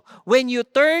dito, when you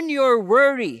turn your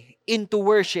worry into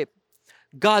worship,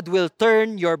 God will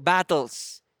turn your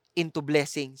battles into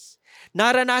blessings.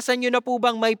 Naranasan nyo na po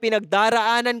bang may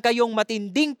pinagdaraanan kayong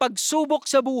matinding pagsubok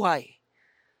sa buhay?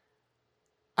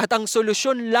 At ang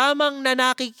solusyon lamang na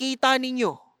nakikita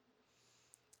ninyo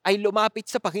ay lumapit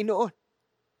sa Panginoon.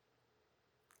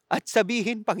 At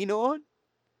sabihin, Panginoon,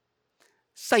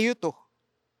 sa'yo to.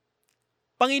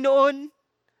 Panginoon,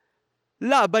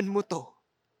 laban mo to.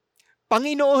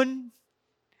 Panginoon,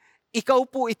 ikaw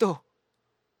po ito.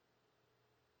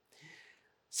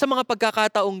 Sa mga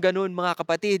pagkakataong ganun, mga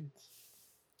kapatid,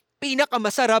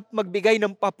 pinakamasarap magbigay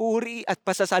ng papuri at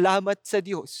pasasalamat sa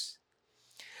Diyos.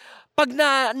 Pag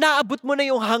naabot mo na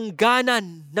yung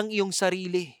hangganan ng iyong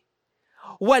sarili,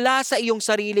 wala sa iyong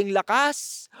sariling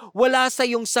lakas, wala sa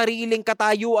iyong sariling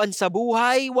katayuan sa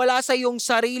buhay, wala sa iyong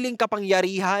sariling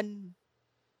kapangyarihan.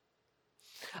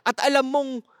 At alam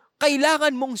mong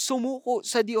kailangan mong sumuko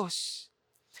sa Diyos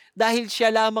dahil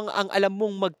siya lamang ang alam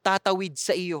mong magtatawid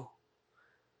sa iyo.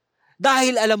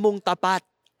 Dahil alam mong tapat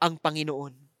ang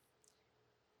Panginoon.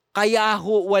 Kaya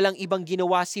ho walang ibang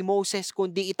ginawa si Moses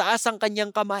kundi itaas ang kanyang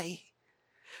kamay.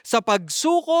 Sa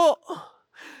pagsuko,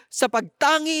 sa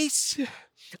pagtangis,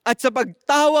 at sa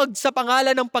pagtawag sa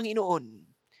pangalan ng Panginoon.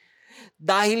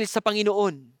 Dahil sa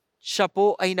Panginoon, siya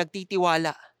po ay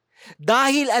nagtitiwala.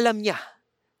 Dahil alam niya,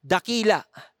 dakila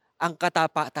ang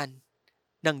katapatan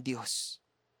ng Diyos.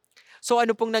 So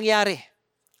ano pong nangyari?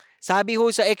 Sabi ho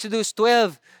sa Exodus 17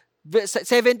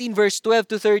 verse 12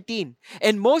 to 13,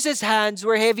 "And Moses' hands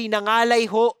were heavy," nangalay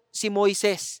ho si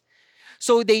Moises.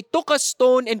 "So they took a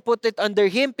stone and put it under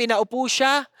him," pinaupo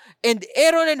siya, "and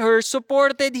Aaron and Hur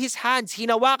supported his hands."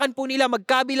 Hinawakan po nila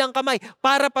magkabilang kamay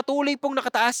para patuloy pong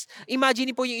nakataas.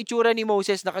 Imagine po yung itsura ni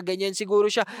Moses, nakaganyan siguro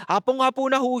siya. Hapong-hapo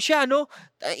na ho siya, no?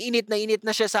 Init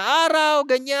na siya sa araw,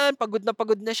 ganyan, pagod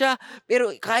na siya. Pero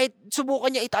kahit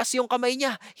subukan niya itaas yung kamay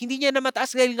niya, hindi niya na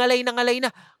mataas dahil ngalay na.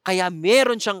 Kaya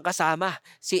meron siyang kasama,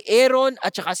 si Aaron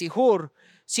at saka si Hur.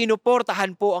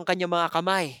 Sinuportahan po ang kanyang mga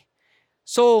kamay.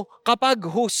 So, kapag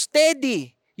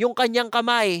steady yung kanyang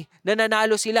kamay,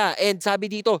 nananalo sila. And sabi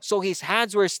dito, "So his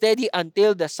hands were steady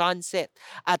until the sun set."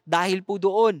 At dahil po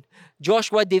doon,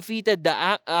 Joshua defeated the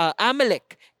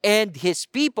Amalek and his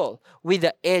people with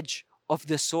the edge of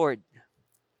the sword.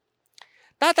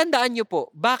 Tatandaan niyo po,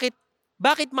 bakit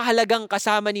mahalagang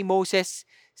kasama ni Moses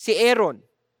si Aaron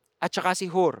at saka si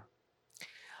Hur?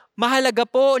 Mahalaga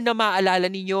po na maalala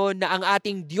ninyo na ang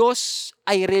ating Diyos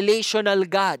ay relational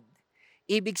God.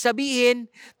 Ibig sabihin,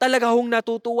 talaga hong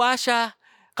natutuwa siya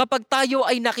kapag tayo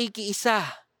ay nakikiisa,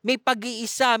 may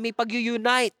pag-iisa, may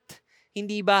pag-unite.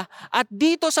 Hindi ba? At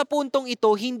dito sa puntong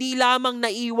ito, hindi lamang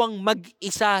naiwang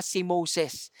mag-isa si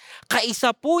Moses.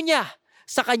 Kaisa po niya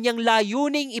sa kanyang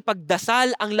layuning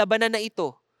ipagdasal ang labanan na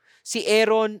ito, si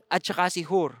Aaron at saka si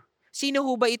Hur. Sino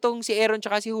ho ba itong si Aaron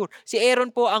at saka si Hur? Si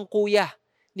Aaron po ang kuya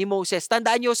ni Moses.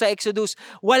 Tandaan nyo sa Exodus,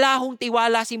 wala hong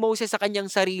tiwala si Moses sa kanyang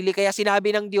sarili. Kaya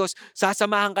sinabi ng Diyos,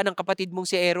 sasamahan ka ng kapatid mong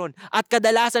si Aaron. At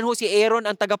kadalasan ho si Aaron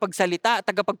ang tagapagsalita,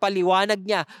 tagapagpaliwanag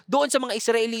niya doon sa mga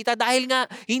Israelita dahil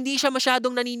nga hindi siya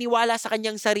masyadong naniniwala sa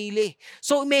kanyang sarili.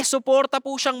 So may suporta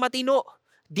po siyang matino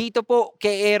dito po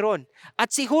kay Aaron.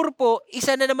 At si Hur po,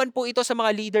 isa na naman po ito sa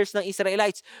mga leaders ng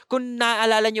Israelites. Kung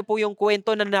naalala niyo po yung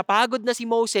kwento na napagod na si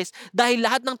Moses dahil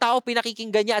lahat ng tao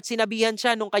pinakikinggan niya at sinabihan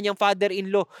siya nung kanyang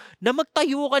father-in-law na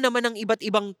magtayo ka naman ng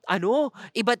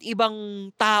iba't ibang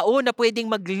tao na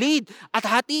pwedeng mag-lead at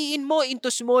hatiin mo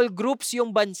into small groups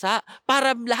yung bansa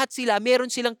para lahat meron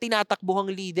silang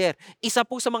tinatakbuhang leader. Isa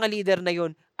po sa mga leader na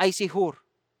yon ay si Hur.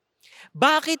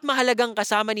 Bakit mahalagang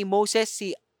kasama ni Moses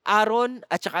si Aaron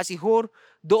at saka si Hur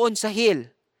doon sa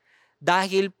hill?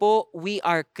 Dahil po we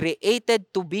are created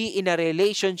to be in a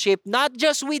relationship not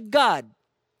just with God,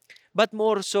 but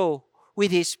more so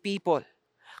with His people.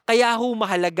 Kaya ho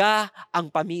mahalaga ang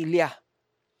pamilya.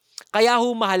 Kaya ho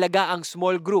mahalaga ang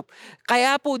small group.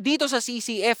 Kaya po dito sa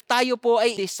CCF tayo po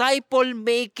ay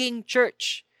disciple-making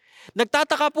church.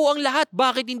 Nagtataka po ang lahat,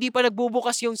 bakit hindi pa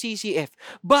nagbubukas yung CCF?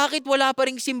 Bakit wala pa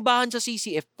ring simbahan sa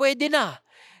CCF? Pwede na.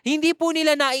 Hindi po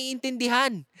nila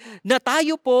naiintindihan na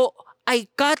tayo po ay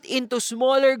cut into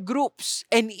smaller groups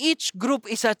and each group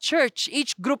is a church.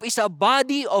 Each group is a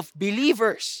body of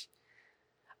believers.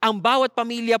 Ang bawat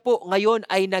pamilya po ngayon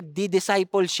ay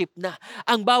nagdi-discipleship na.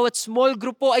 Ang bawat small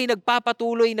group po ay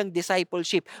nagpapatuloy ng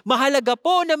discipleship. Mahalaga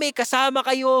po na may kasama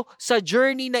kayo sa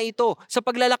journey na ito, sa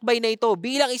paglalakbay na ito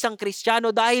bilang isang Kristiyano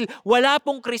dahil wala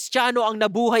pong Kristiyano ang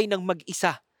nabuhay ng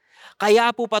mag-isa.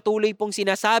 Kaya po patuloy pong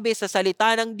sinasabi sa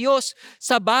salita ng Diyos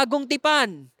sa Bagong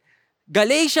Tipan,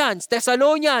 Galatians,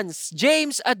 Thessalonians,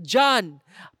 James at John.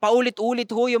 Paulit-ulit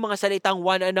ho yung mga salitang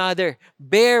one another.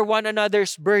 Bear one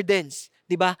another's burdens.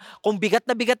 Diba? Kung bigat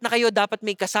na kayo, dapat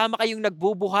may kasama kayong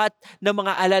nagbubuhat ng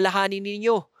mga alalahanin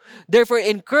ninyo. Therefore,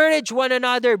 encourage one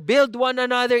another, build one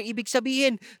another. Ibig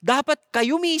sabihin, dapat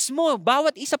kayo mismo,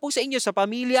 bawat isa po sa inyo, sa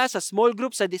pamilya, sa small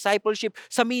group, sa discipleship,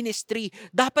 sa ministry,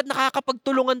 dapat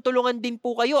nakakapagtulungan-tulungan din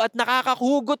po kayo at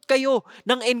nakakahugot kayo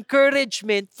ng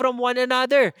encouragement from one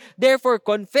another. Therefore,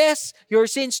 confess your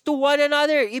sins to one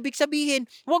another. Ibig sabihin,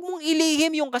 huwag mong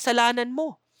ilihim yung kasalanan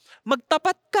mo.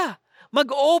 Magtapat ka.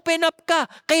 Mag-open up ka.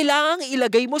 Kailangang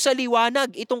ilagay mo sa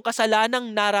liwanag itong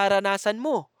kasalanang nararanasan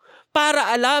mo para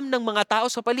alam ng mga tao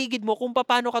sa paligid mo kung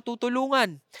paano ka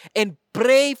tutulungan. And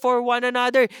pray for one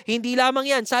another. Hindi lamang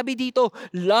yan. Sabi dito,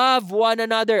 love one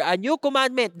another. A new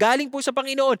commandment, galing po sa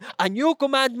Panginoon, a new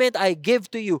commandment I give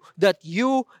to you, that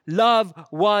you love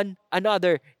one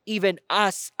another, even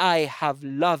as I have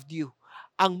loved you.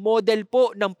 Ang model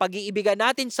po ng pag-iibigan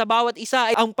natin sa bawat isa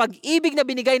ay ang pag-ibig na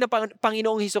binigay ng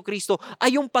Panginoong Hesukristo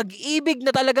ay yung pag-ibig na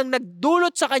talagang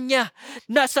nagdulot sa Kanya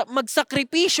na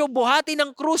magsakripisyo, buhati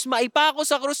ng krus, maipako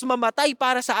sa krus, mamatay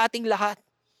para sa ating lahat.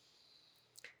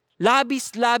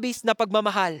 Labis-labis na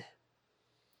pagmamahal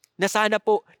na sana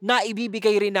po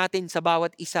naibibigay rin natin sa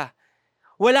bawat isa.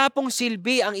 Wala pong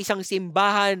silbi ang isang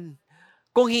simbahan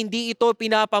kung hindi ito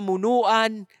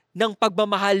pinapamunuan ng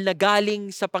pagmamahal na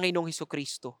galing sa Panginoong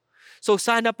Hesukristo. So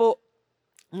sana po,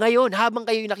 Ngayon, habang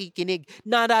kayo'y nakikinig,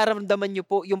 nararamdaman niyo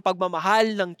po yung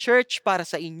pagmamahal ng church para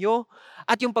sa inyo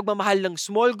at yung pagmamahal ng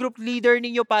small group leader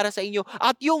ninyo para sa inyo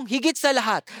at yung higit sa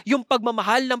lahat, yung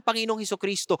pagmamahal ng Panginoong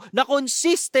Hesukristo na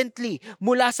consistently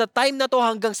mula sa time na to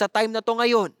hanggang sa time na to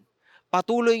ngayon,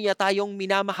 patuloy niya tayong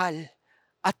minamahal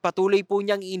at patuloy po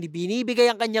niyang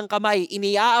binibigay ang kanyang kamay,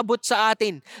 iniaabot sa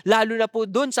atin, lalo na po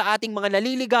dun sa ating mga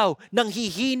naliligaw,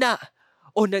 nanghihina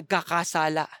o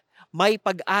nagkakasala. May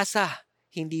pag-asa.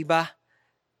 Hindi ba?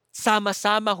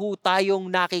 Sama-sama ho tayong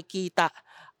nakikita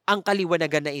ang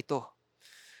kaliwanagan na ito.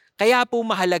 Kaya po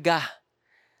mahalaga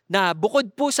na bukod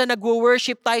po sa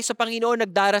nagwo-worship tayo sa Panginoon,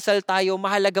 nagdarasal tayo,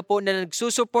 mahalaga po na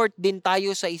nagsusupport din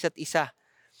tayo sa isa't isa.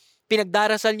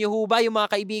 Pinagdarasal niyo ho ba yung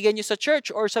mga kaibigan niyo sa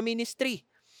church or sa ministry?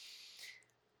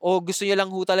 O gusto niyo lang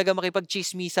ho talaga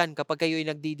makipag-chismisan kapag kayo'y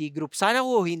nagdi-D group? Sana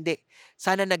ho hindi.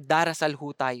 Sana nagdarasal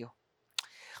ho tayo.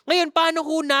 Ngayon, paano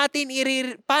ho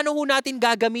natin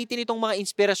gagamitin itong mga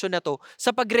inspirasyon na to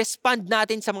sa pag-respond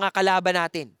natin sa mga kalaban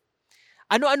natin?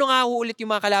 Ano-ano nga ho ulit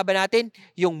yung mga kalaban natin?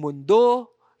 Yung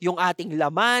mundo, yung ating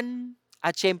laman,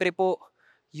 at syempre po,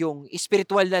 yung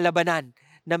spiritual na labanan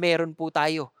na meron po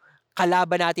tayo.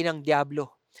 Kalaban natin ang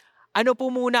Diablo. Ano po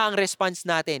muna ang response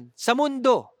natin? Sa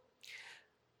mundo,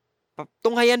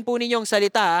 tunghayan po ninyong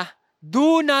salita,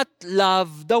 do not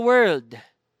love the world.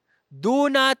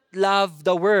 Do not love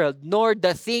the world, nor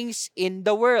the things in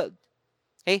the world.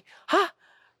 Okay?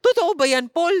 Totoo ba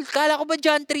yan, Paul? Kala ko ba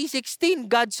John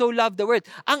 3:16, God so loved the world?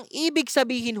 Ang ibig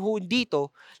sabihin ho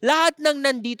dito, lahat ng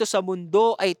nandito sa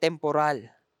mundo ay temporal.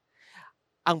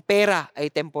 Ang pera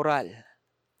ay temporal.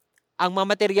 Ang mga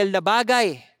material na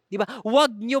bagay, di ba?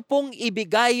 Huwag nyo pong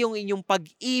ibigay yung inyong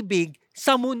pag-ibig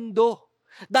sa mundo.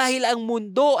 Dahil ang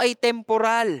mundo ay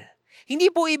temporal. Hindi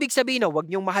po ibig sabihin na huwag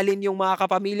niyong mahalin yung mga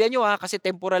kapamilya niyo kasi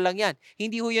temporal lang yan.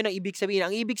 Hindi ho yun ang ibig sabihin.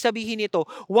 Ang ibig sabihin nito,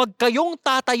 huwag kayong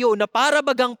tatayo na para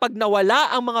bagang pag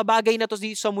nawala ang mga bagay na to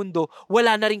dito sa mundo,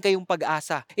 wala na rin kayong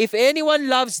pag-asa. If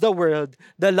anyone loves the world,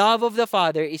 the love of the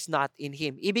Father is not in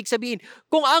him. Ibig sabihin,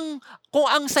 kung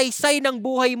ang saysay ng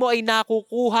buhay mo ay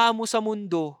nakukuha mo sa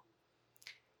mundo,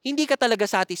 hindi ka talaga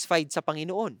satisfied sa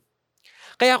Panginoon.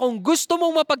 Kaya kung gusto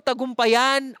mong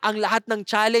mapagtagumpayan ang lahat ng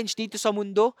challenge dito sa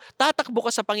mundo, tatakbo ka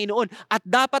sa Panginoon at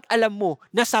dapat alam mo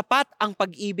na sapat ang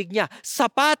pag-ibig niya,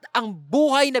 sapat ang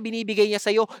buhay na binibigay niya sa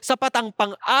iyo, sapat ang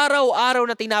pang-araw-araw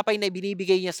na tinapay na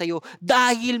binibigay niya sa iyo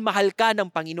dahil mahal ka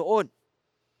ng Panginoon.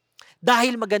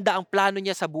 Dahil maganda ang plano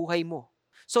niya sa buhay mo.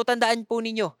 So tandaan po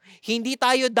ninyo, hindi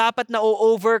tayo dapat na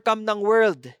o-overcome ng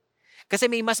world. Kasi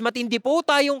may mas matindi po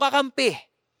tayong kakampi.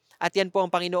 At yan po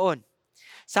ang Panginoon.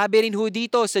 Sabi rin ho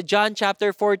dito sa John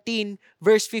chapter 14,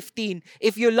 verse 15,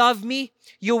 if you love me,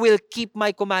 you will keep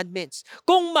my commandments.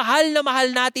 Kung mahal na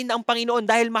mahal natin ang Panginoon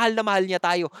dahil mahal na mahal niya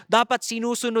tayo, dapat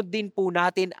sinusunod din po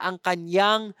natin ang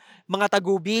kanyang mga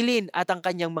tagubilin at ang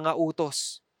kanyang mga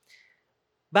utos.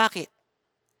 Bakit?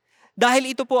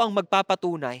 Dahil ito po ang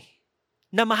magpapatunay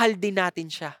na mahal din natin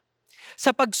siya.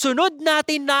 Sa pagsunod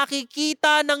natin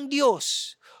nakikita ng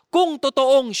Diyos kung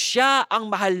totoong siya ang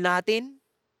mahal natin.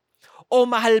 O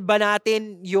mahal ba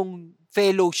natin yung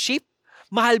fellowship?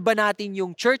 Mahal ba natin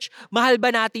yung church? Mahal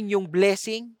ba natin yung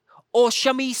blessing? O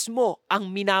siya mismo ang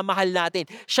minamahal natin?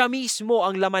 Siya mismo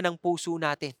ang laman ng puso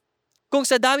natin? Kung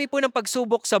sa dami po ng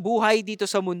pagsubok sa buhay dito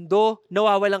sa mundo,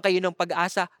 nawawalan kayo ng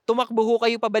pag-asa, tumakbo ho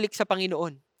kayo pabalik sa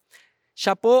Panginoon.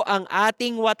 Siya po ang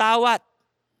ating watawat.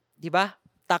 Di ba?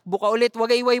 Takbo ka ulit,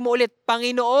 wagayway mo ulit.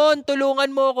 Panginoon,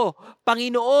 tulungan mo ko.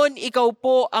 Panginoon, ikaw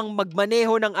po ang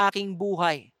magmaneho ng aking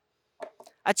buhay.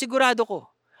 At sigurado ko,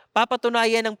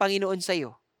 papatunayan ng Panginoon sa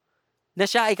iyo na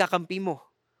siya ay kakampi mo.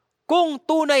 Kung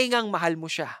tunay ngang mahal mo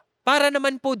siya. Para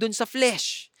naman po dun sa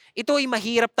flesh. Ito ay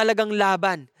mahirap talagang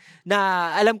laban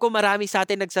na alam ko marami sa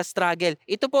atin nagsastruggle.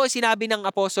 Ito po ay sinabi ng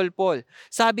Apostle Paul.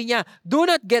 Sabi niya, do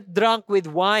not get drunk with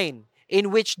wine in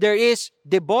which there is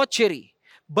debauchery,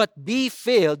 but be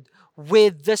filled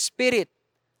with the Spirit.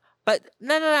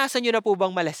 Naranasan niyo na po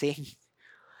bang malasing?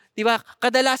 Diba?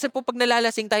 Kadalasan po pag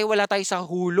nalalasing tayo, wala tayo sa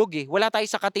hulog Wala tayo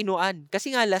sa katinuan.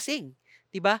 Kasi nga lasing.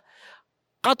 Diba?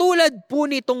 Katulad po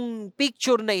nitong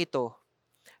picture na ito,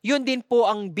 yun din po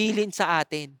ang bilin sa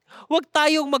atin. Huwag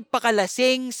tayong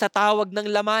magpakalasing sa tawag ng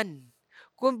laman.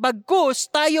 Kung bagkus,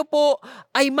 tayo po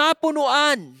ay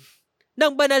mapunuan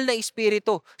ng banal na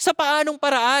espiritu. Sa paanong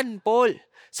paraan, Paul?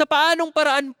 Sa paanong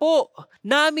paraan po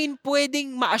namin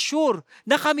pwedeng ma-assure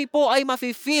na kami po ay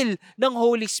mafe-fill ng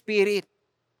Holy Spirit?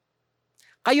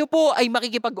 Kayo po ay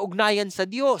makikipag-ugnayan sa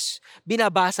Diyos.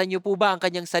 Binabasa niyo po ba ang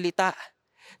kanyang salita?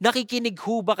 Nakikinig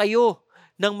ho ba kayo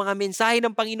ng mga mensahe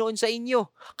ng Panginoon sa inyo?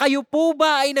 Kayo po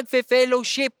ba ay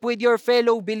nagfe-fellowship with your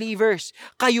fellow believers?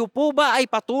 Kayo po ba ay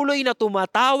patuloy na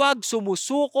tumatawag,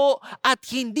 sumusuko, at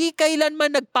hindi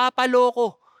kailanman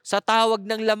nagpapaloko sa tawag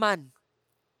ng laman?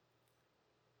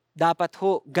 Dapat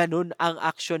ho, ganun ang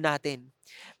aksyon natin.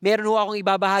 Meron ho akong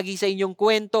ibabahagi sa inyong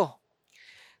kwento.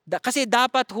 Kasi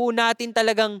dapat ho natin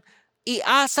talagang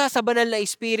iasa sa banal na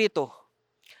Espiritu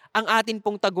ang atin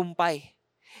pong tagumpay.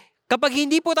 Kapag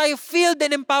hindi po tayo filled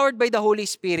and empowered by the Holy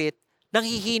Spirit,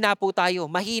 nanghihina po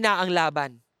tayo, mahina ang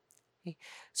laban.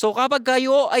 So kapag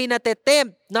kayo ay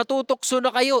natetempt, natutukso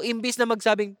na kayo, imbis na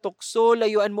magsabing, tukso,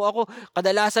 layuan mo ako,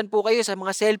 kadalasan po kayo sa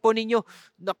mga cellphone ninyo,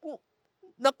 naku,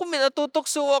 may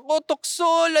natutukso ako,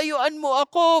 tukso, layuan mo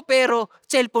ako, pero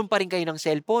cellphone pa rin kayo ng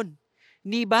cellphone.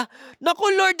 Hindi ba?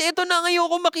 Naku Lord, ito na ngayon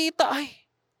ko makita. Ay,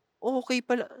 okay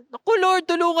pala. Naku Lord,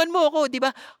 tulungan mo ako, di ba?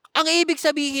 Ang ibig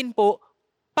sabihin po,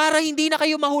 para hindi na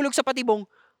kayo mahulog sa patibong,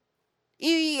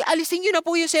 alisin nyo na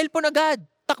po yung cellphone agad.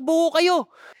 Takbo kayo.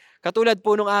 Katulad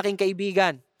po nung aking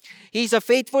kaibigan. He's a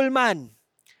faithful man.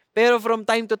 Pero from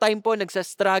time to time po,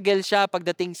 nagsastruggle siya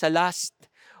pagdating sa lust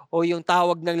o yung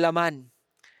tawag ng laman.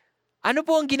 Ano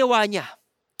po ang ginawa niya?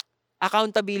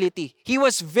 Accountability. He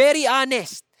was very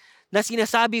honest na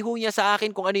sinasabi ho niya sa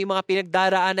akin kung ano yung mga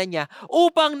pinagdaraanan niya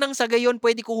upang nang sa gayon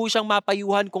pwede ko ho siyang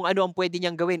mapayuhan kung ano ang pwede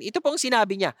niyang gawin. Ito po ang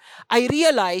sinabi niya, I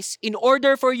realize in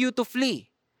order for you to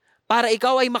flee, para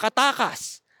ikaw ay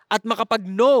makatakas at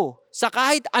makapag-no sa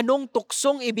kahit anong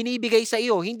tuksong ibinibigay sa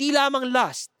iyo, hindi lamang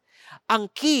lust.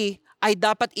 Ang key ay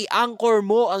dapat i-anchor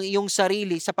mo ang iyong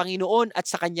sarili sa Panginoon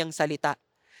at sa Kanyang salita.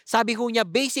 Sabi ho niya,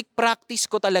 basic practice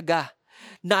ko talaga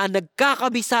na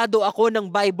nagkakabisado ako ng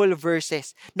Bible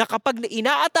verses. Na kapag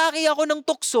inaatake ako ng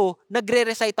tukso,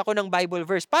 nagre-recite ako ng Bible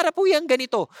verse. Para po yan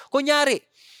ganito. Kunyari,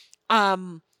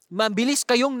 mabilis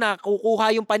kayong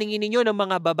nakukuha yung paningin ninyo ng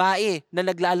mga babae na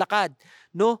naglalakad,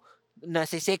 no?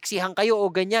 Nasiseksihan kayo o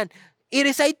ganyan.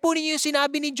 I-recite po ninyo yung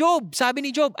sinabi ni Job. Sabi ni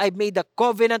Job, I've made a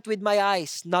covenant with my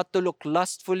eyes not to look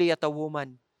lustfully at a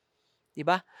woman.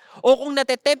 Diba? O kung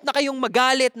natetempt na kayong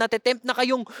magalit, natetempt na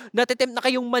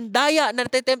kayong mandaya,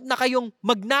 natetempt na kayong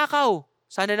magnakaw,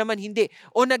 sana naman hindi.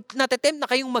 O natetempt na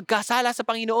kayong magkasala sa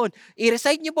Panginoon.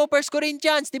 I-recite niyo po 1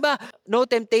 Corinthians, di ba? No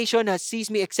temptation has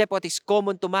seized me except what is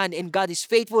common to man, and God is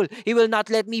faithful. He will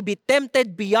not let me be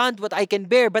tempted beyond what I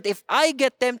can bear. But if I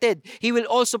get tempted, He will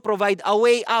also provide a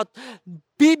way out.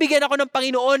 Bibigyan ako ng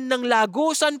Panginoon ng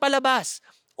lagusan palabas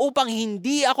upang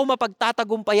hindi ako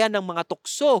mapagtatagumpayan ng mga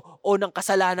tukso o ng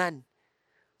kasalanan.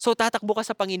 So tatakbo ka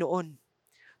sa Panginoon.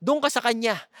 Doon ka sa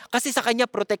Kanya. Kasi sa Kanya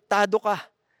protektado ka.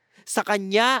 Sa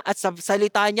Kanya at sa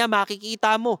salita Niya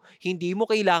makikita mo, hindi mo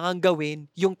kailangan gawin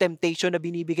yung temptation na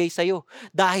binibigay sa'yo.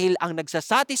 Dahil ang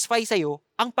nagsasatisfy sa'yo,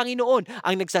 ang Panginoon.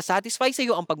 Ang nagsasatisfy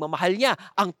sa'yo, ang pagmamahal Niya,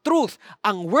 ang truth,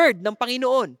 ang word ng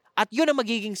Panginoon. At yun ang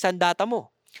magiging sandata mo.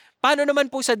 Paano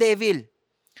naman po sa devil?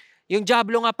 Yung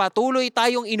diablo nga, patuloy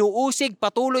tayong inuusig,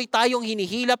 patuloy tayong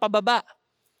hinihila pababa.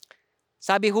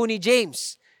 Sabi ho ni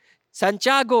James,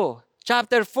 Santiago,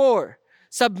 chapter 4,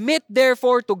 submit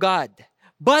therefore to God,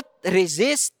 but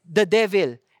resist the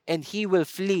devil, and he will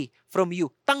flee from you.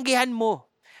 Tanggihan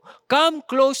mo. Come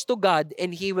close to God,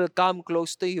 and He will come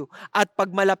close to you. At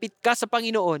pag malapit ka sa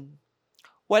Panginoon,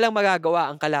 walang magagawa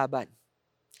ang kalaban.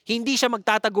 Hindi siya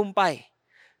magtatagumpay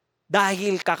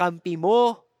dahil kakampi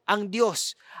mo ang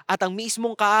Diyos at ang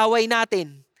mismong kaaway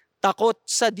natin, takot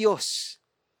sa Diyos.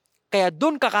 Kaya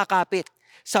dun ka kakapit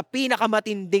sa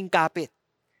pinakamatinding kapit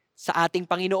sa ating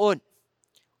Panginoon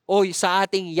o sa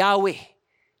ating Yahweh,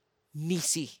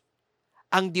 Nisi.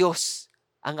 Ang Diyos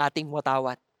ang ating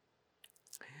watawat.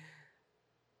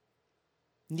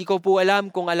 Hindi ko po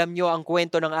alam kung alam nyo ang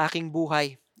kwento ng aking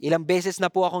buhay. Ilang beses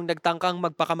na po akong nagtangkang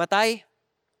magpakamatay.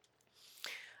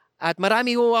 At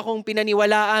marami ho akong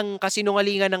pinaniwalaang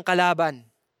kasinungalingan ng kalaban.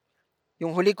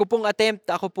 Yung huli ko pong attempt,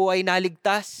 ako po ay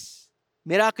naligtas.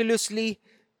 Miraculously,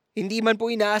 hindi man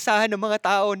po inaasahan ng mga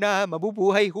tao na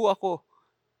mabubuhay ho ako.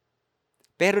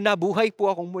 Pero nabuhay po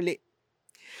akong muli.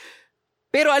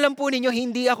 Pero alam po ninyo,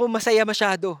 hindi ako masaya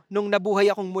masyado nung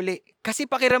nabuhay akong muli. Kasi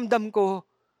pakiramdam ko,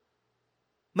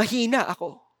 mahina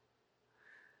ako.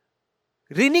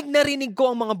 Rinig na rinig ko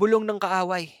ang mga bulong ng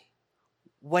kaaway.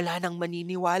 Wala nang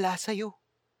maniniwala sa'yo.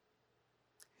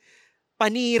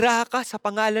 Panira ka sa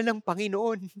pangalan ng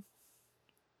Panginoon.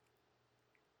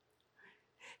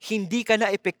 Hindi ka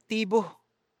na epektibo.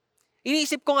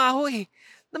 Iniisip ko nga ho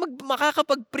na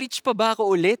makakapag-preach pa ba ako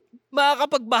ulit?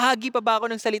 Makakapagbahagi pa ba ako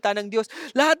ng salita ng Diyos?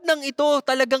 Lahat ng ito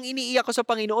talagang iniiyak ko sa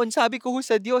Panginoon. Sabi ko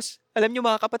sa Diyos, alam niyo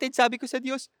mga kapatid, sabi ko sa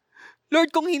Diyos,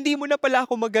 Lord, kung hindi mo na pala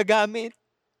ako magagamit,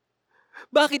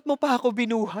 bakit mo pa ako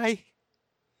binuhay?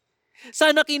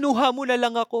 Sana kinuha mo na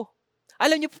lang ako.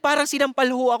 Alam niyo, parang sinampal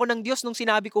ho ako ng Diyos nung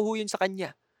sinabi ko ho yun sa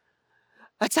kanya.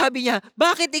 At sabi niya,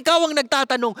 bakit ikaw ang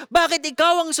nagtatanong? Bakit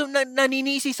ikaw ang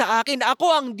naninisi sa akin? Ako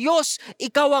ang Diyos,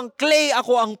 ikaw ang clay,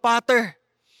 ako ang potter.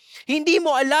 Hindi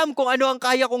mo alam kung ano ang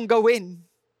kaya kong gawin.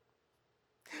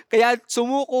 Kaya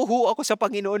sumuko ho ako sa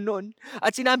Panginoon noon.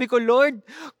 At sinabi ko, Lord,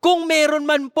 kung meron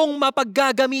man pong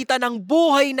mapaggagamitan ng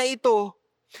buhay na ito,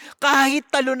 kahit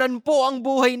talunan po ang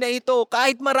buhay na ito,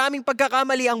 kahit maraming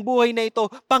pagkakamali ang buhay na ito,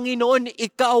 Panginoon,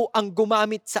 ikaw ang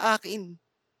gumamit sa akin.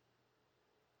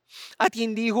 At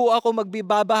hindi ho ako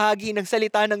magbibabahagi ng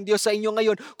salita ng Diyos sa inyo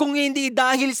ngayon kung hindi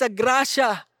dahil sa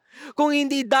grasya, kung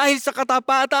hindi dahil sa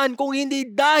katapatan, kung hindi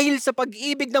dahil sa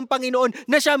pag-ibig ng Panginoon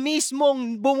na siya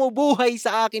mismong bumubuhay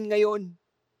sa akin ngayon.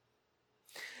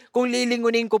 Kung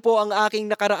lilingunin ko po ang aking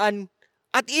nakaraan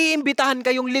at iimbitahan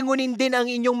kayong lingunin din ang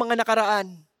inyong mga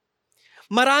nakaraan.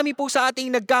 Marami po sa ating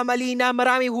nagkamali na,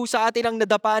 marami po sa atin ang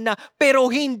nadapa na,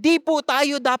 pero hindi po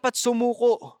tayo dapat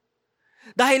sumuko.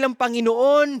 Dahil ang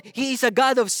Panginoon, He is a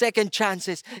God of second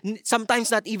chances. Sometimes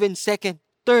not even second,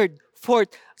 third,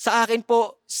 fourth. Sa akin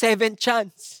po, seventh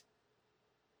chance.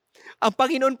 Ang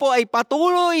Panginoon po ay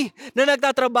patuloy na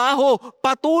nagtatrabaho,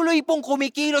 patuloy pong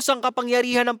kumikilos ang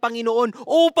kapangyarihan ng Panginoon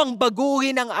upang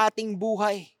baguhin ang ating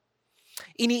buhay.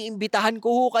 Iniimbitahan ko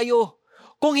ho kayo,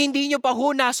 kung hindi nyo pa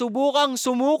ho nasubukang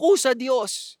sumuko sa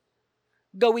Diyos,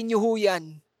 gawin nyo ho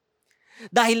yan.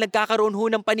 Dahil nagkakaroon ho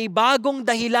ng panibagong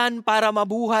dahilan para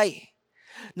mabuhay.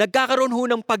 Nagkakaroon ho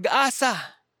ng pag-asa.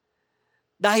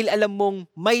 Dahil alam mong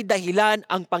may dahilan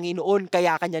ang Panginoon,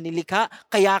 kaya kanya nilikha,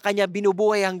 kaya kanya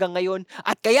binubuhay hanggang ngayon,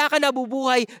 at kaya ka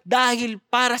nabubuhay dahil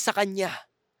para sa Kanya.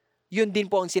 Yun din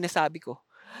po ang sinasabi ko.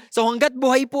 So hanggat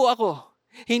buhay po ako,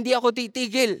 hindi ako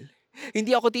titigil.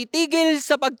 Hindi ako titigil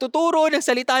sa pagtuturo ng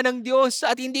salita ng Diyos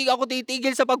at hindi ako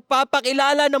titigil sa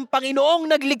pagpapakilala ng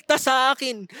Panginoong nagligtas sa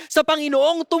akin, sa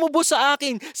Panginoong tumubos sa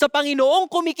akin, sa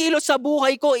Panginoong kumikilos sa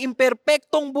buhay ko,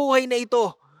 imperpektong buhay na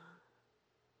ito.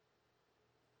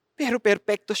 Pero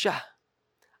perpekto siya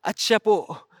at siya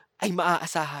po ay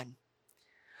maaasahan.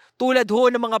 Tulad ho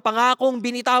ng mga pangakong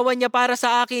binitawan niya para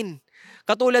sa akin.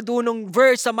 Katulad ho nung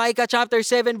verse sa Micah chapter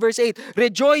 7 verse 8,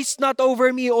 Rejoice not over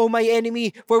me, O my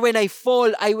enemy, for when I fall,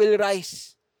 I will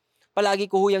rise. Palagi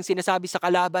ko ho yung sinasabi sa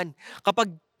kalaban. Kapag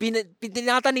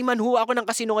tinataniman ho ako ng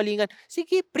kasinungalingan,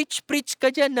 sige, preach ka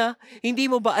dyan ha. Hindi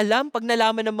mo ba alam pag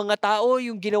nalaman ng mga tao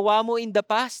yung ginawa mo in the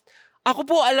past? Ako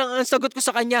po, ang sagot ko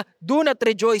sa kanya, do not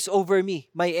rejoice over me,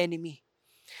 my enemy.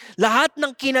 Lahat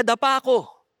ng kinadapa ko,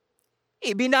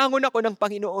 ibinangon ako ng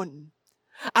Panginoon.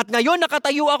 At ngayon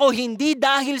nakatayo ako hindi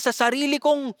dahil sa sarili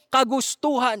kong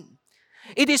kagustuhan.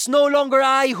 It is no longer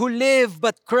I who live,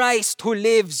 but Christ who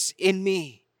lives in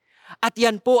me. At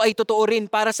yan po ay totoo rin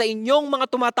para sa inyong mga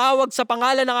tumatawag sa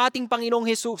pangalan ng ating Panginoong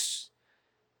Hesus.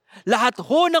 Lahat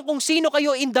ho ng kung sino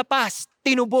kayo in the past,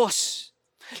 tinubos.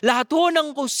 Lahat ho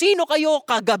ng kung sino kayo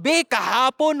kagabi,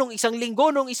 kahapon, nung isang linggo,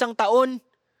 nung isang taon,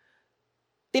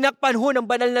 tinakpan ho ng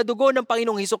banal na dugo ng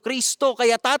Panginoong Hesukristo,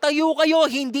 kaya tatayo kayo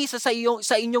hindi sa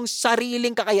inyong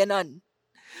sariling kakayanan.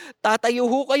 Tatayo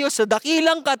ho kayo sa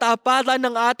dakilang katapatan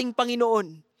ng ating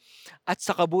Panginoon at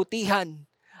sa kabutihan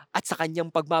at sa kanyang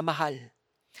pagmamahal.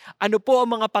 Ano po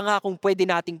ang mga pangakong pwede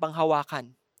nating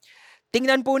panghawakan?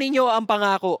 Tingnan po ninyo ang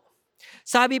pangako.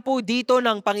 Sabi po dito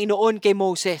ng Panginoon kay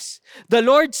Moses, The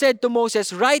Lord said to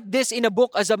Moses, Write this in a book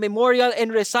as a memorial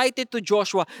and recite it to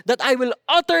Joshua, that I will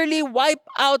utterly wipe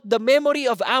out the memory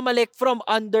of Amalek from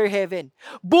under heaven.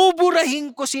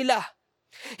 Buburahin ko sila.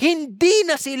 Hindi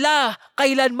na sila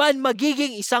kailanman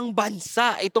magiging isang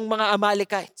bansa, itong mga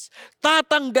Amalekites.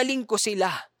 Tatanggalin ko sila.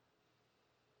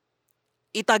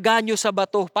 Itaga nyo sa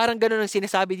bato. Parang ganun ang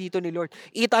sinasabi dito ni Lord.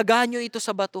 Itaga nyo ito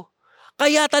sa bato.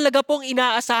 Kaya talaga pong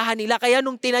inaasahan nila. Kaya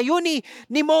nung tinayo ni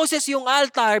Moses yung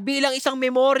altar bilang isang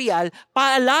memorial,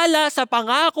 paalala sa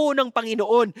pangako ng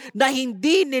Panginoon na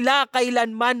hindi nila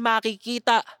kailanman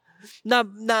makikita na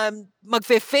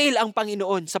magfe-fail ang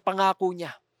Panginoon sa pangako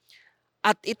niya.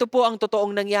 At ito po ang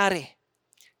totoong nangyari.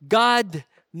 God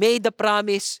made the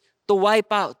promise to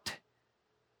wipe out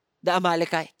the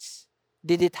Amalekites.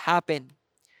 Did it happen?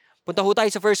 Punta ho tayo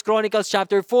sa 1 Chronicles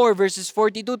chapter 4 verses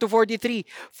 42 to 43.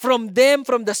 From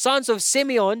the sons of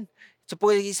Simeon, ito po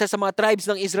isa sa mga tribes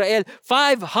ng Israel,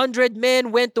 500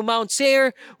 men went to Mount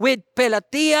Seir with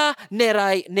Pelatiah,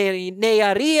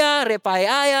 Neariah,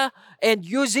 Repaiah, and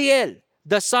Uziel,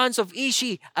 the sons of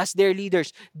Ishi, as their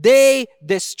leaders. They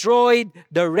destroyed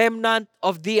the remnant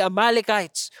of the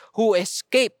Amalekites who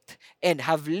escaped and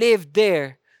have lived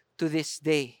there to this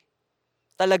day.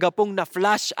 Talaga pong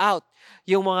na-flash out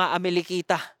yung mga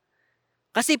Amalekita.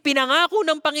 Kasi pinangako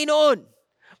ng Panginoon,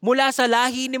 Mula sa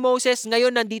lahi ni Moses,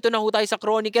 ngayon nandito na ho tayo sa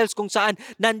Chronicles kung saan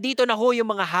nandito na ho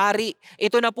yung mga hari.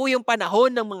 Ito na po yung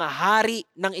panahon ng mga hari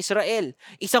ng Israel.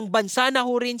 Isang bansa na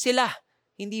ho rin sila.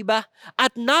 Hindi ba?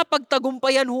 At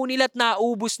napagtagumpayan ho nila at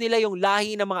naubos nila yung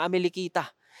lahi ng mga Amalekita.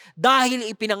 Dahil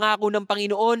ipinangako ng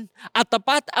Panginoon at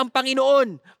tapat ang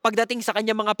Panginoon. Pagdating sa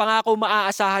kanyang mga pangako,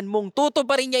 maaasahan mong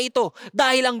tutuparin niya ito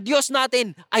dahil ang Diyos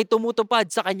natin ay tumutupad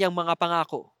sa kanyang mga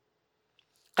pangako.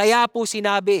 Kaya po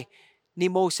sinabi ni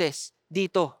Moses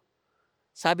dito,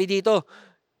 sabi dito,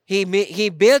 He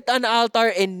built an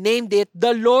altar and named it,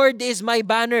 "The Lord is my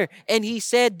banner." And he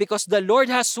said, because the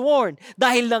Lord has sworn,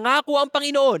 dahil nangako ang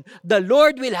Panginoon, the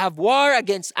Lord will have war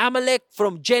against Amalek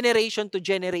from generation to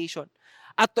generation.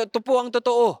 At ito po ang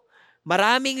totoo.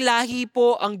 Maraming lahi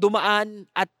po ang dumaan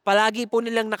at palagi po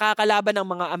nilang nakakalaban ng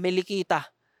mga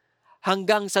Amalekita.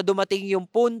 Hanggang sa dumating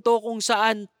yung punto kung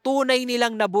saan tunay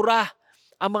nilang nabura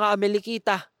ang mga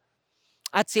Amalekita.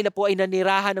 At sila po ay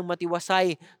nanirahan ng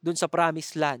matiwasay dun sa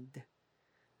promised land.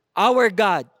 Our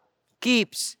God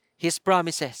keeps His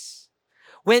promises.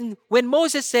 When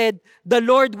Moses said, "The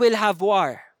Lord will have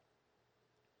war,"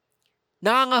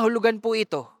 nangangahulugan po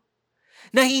ito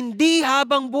na hindi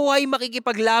habang buhay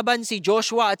makikipaglaban si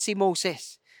Joshua at si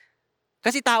Moses.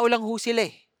 Kasi tao lang ho sila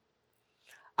eh.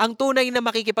 Ang tunay na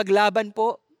makikipaglaban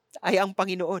po ay ang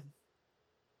Panginoon.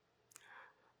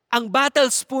 Ang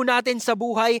battles po natin sa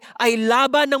buhay ay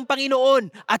laban ng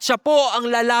Panginoon at siya po ang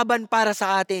lalaban para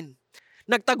sa atin.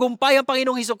 Nagtagumpay ang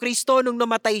Panginoong Hesukristo nung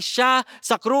namatay siya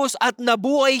sa krus at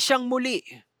nabuhay siyang muli.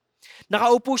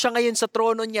 Nakaupo siya ngayon sa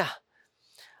trono niya.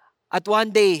 At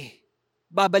one day,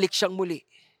 babalik siyang muli.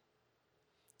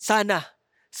 Sana,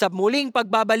 sa muling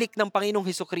pagbabalik ng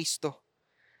Panginoong Hesukristo,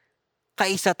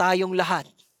 kaisa tayong lahat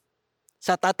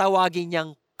sa tatawagin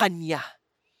niyang Kanya.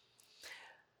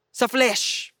 Sa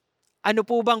flesh, ano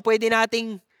po bang pwede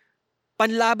nating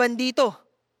panlaban dito?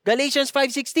 Galatians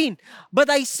 5:16, "But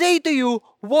I say to you,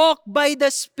 walk by the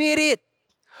Spirit."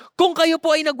 Kung kayo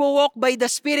po ay nagwo-walk by the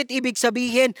Spirit, ibig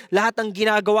sabihin, lahat ng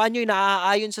ginagawa nyo ay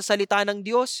naaayon sa salita ng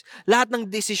Diyos. Lahat ng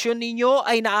desisyon ninyo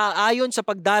ay naaayon sa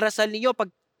pagdarasal ninyo,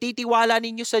 pagtitiwala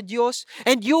ninyo sa Diyos.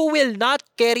 And you will not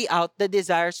carry out the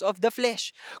desires of the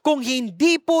flesh. Kung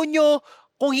hindi po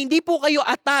kayo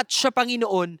attached sa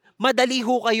Panginoon, madali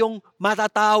ho kayong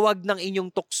matatawag ng inyong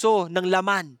tukso, ng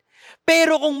laman.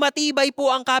 Pero kung matibay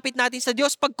po ang kapit natin sa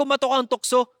Diyos, pag kumatok ang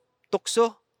tukso,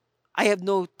 I have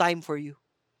no time for you.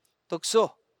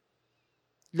 Tukso,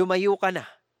 lumayo ka na.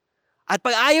 At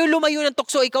pag ayaw lumayo ng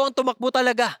tukso, ikaw ang tumakbo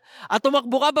talaga. At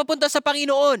tumakbo ka papunta sa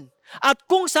Panginoon. At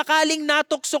kung sakaling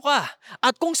natukso ka,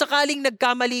 at kung sakaling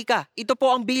nagkamali ka, ito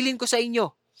po ang bilin ko sa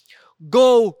inyo.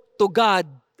 Go to God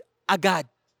agad.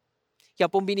 Kaya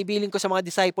pong binibilin ko sa mga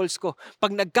disciples ko.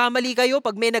 Pag nagkamali kayo,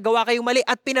 pag may nagawa kayong mali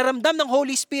at pinaramdam ng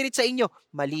Holy Spirit sa inyo,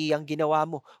 mali ang ginawa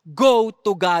mo. Go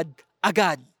to God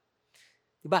agad.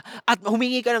 Diba? At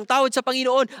humingi ka ng tawad sa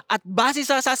Panginoon at base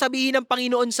sa sasabihin ng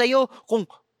Panginoon sa iyo, kung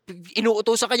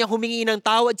inuutosan ka niyang humingi ng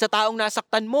tawad sa taong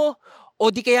nasaktan mo, o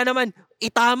di kaya naman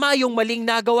itama yung maling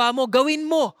nagawa mo, gawin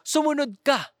mo, sumunod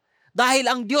ka. Dahil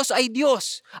ang Diyos ay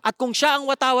Diyos. At kung siya ang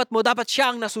watawat mo, dapat siya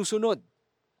ang nasusunod.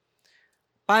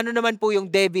 Paano naman po yung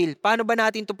devil? Paano ba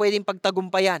natin ito pwedeng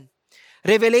pagtagumpayan?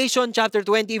 Revelation chapter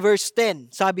 20 verse 10,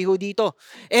 sabi ho dito,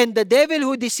 "And the devil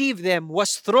who deceived them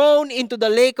was thrown into the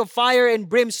lake of fire and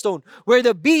brimstone, where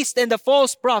the beast and the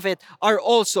false prophet are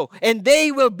also, and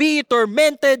they will be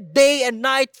tormented day and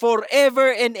night forever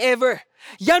and ever."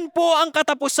 Yan po ang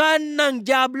katapusan ng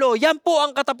dyablo. Yan po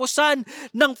ang katapusan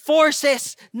ng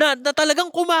forces na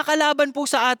talagang kumakalaban po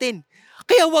sa atin.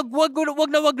 Kaya wag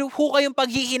ho kayong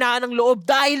paghihinaan ng loob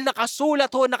dahil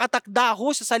nakasulat ho, nakatakda ho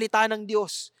sa salita ng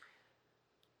Diyos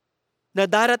na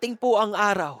darating po ang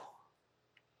araw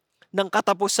ng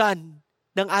katapusan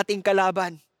ng ating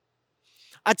kalaban.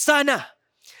 At sana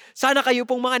kayo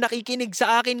pong mga nakikinig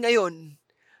sa akin ngayon,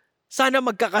 sana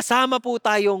magkakasama po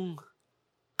tayong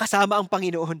kasama ang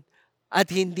Panginoon at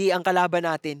hindi ang kalaban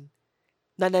natin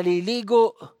na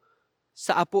naliligo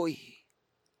sa apoy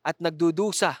at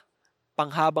nagdudusa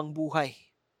panghabang buhay.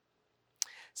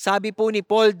 Sabi po ni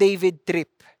Paul David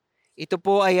Tripp, ito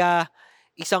po ay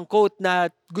isang quote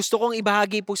na gusto kong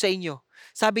ibahagi po sa inyo.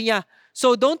 Sabi niya,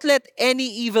 "So don't let any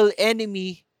evil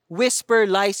enemy whisper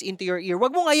lies into your ear."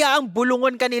 Huwag mong hayaang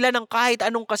bulungan kanila ng kahit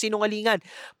anong kasinungalingan.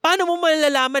 Paano mo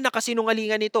malalaman na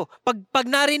kasinungalingan ito? Pag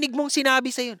narinig mong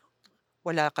sinabi sa iyo,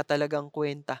 wala ka talagang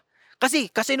kwenta. Kasi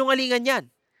kasinungalingan yan.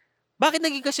 Bakit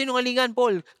naging kasinungalingan,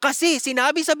 Paul? Kasi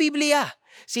sinabi sa Biblia,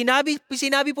 sinabi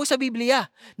po sa Biblia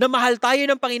na mahal tayo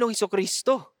ng Panginoong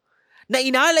Hesukristo. Na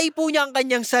inalay po niya ang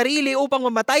kanyang sarili upang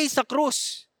mamatay sa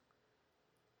krus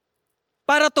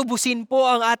para tubusin po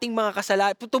ang ating mga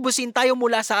kasalanan, tubusin tayo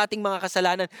mula sa ating mga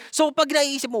kasalanan. So pag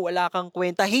naisip mo, wala kang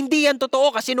kwenta, hindi yan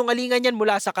totoo kasi sinungalingan yan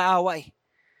mula sa kaaway.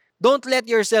 Don't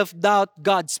let yourself doubt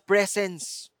God's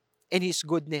presence and His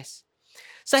goodness.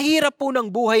 Sa hirap po ng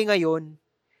buhay ngayon,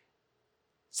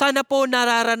 sana po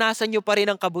nararanasan nyo pa rin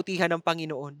ang kabutihan ng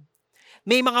Panginoon.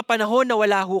 May mga panahon na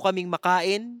wala ho kaming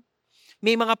makain.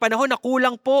 May mga panahon na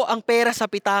kulang po ang pera sa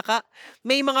pitaka.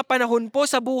 May mga panahon po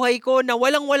sa buhay ko na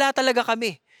walang-wala talaga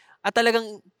kami. At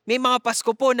talagang may mga Pasko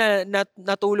po na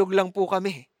natulog lang po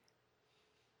kami.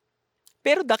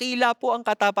 Pero dakila po ang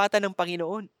katapatan ng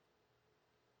Panginoon.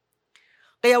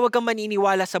 Kaya huwag kang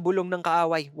maniniwala sa bulong ng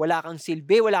kaaway. Wala kang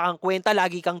silbi, wala kang kwenta,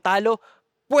 lagi kang talo.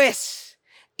 Pues,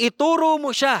 ituro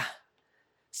mo siya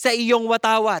sa iyong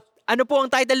watawat. Ano po ang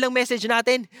title ng message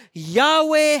natin?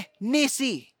 Yahweh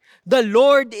Nisi, the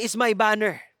Lord is my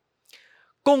banner.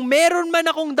 Kung meron man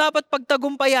akong dapat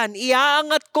pagtagumpayan,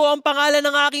 iaangat ko ang pangalan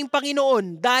ng aking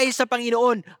Panginoon. Dahil sa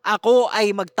Panginoon, ako ay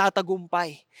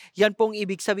magtatagumpay. Yan pong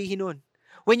ibig sabihin nun.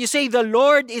 When you say, the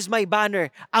Lord is my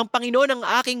banner, ang Panginoon ang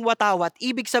aking watawat,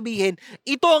 ibig sabihin,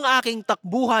 ito ang aking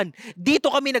takbuhan. Dito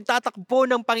kami nagtatakbo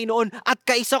ng Panginoon at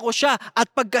kaisa ko siya at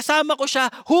pagkasama ko siya,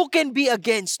 who can be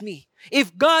against me? If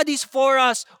God is for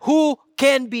us, who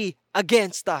can be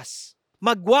against us?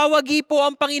 Magwawagi po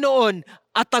ang Panginoon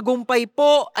at tagumpay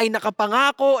po ay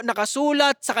nakapangako,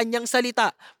 nakasulat sa kanyang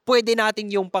salita. Pwede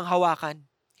natin yung panghawakan.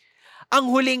 Ang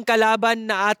huling kalaban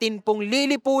na atin pong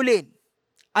lilipulin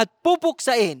at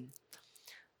pupuksain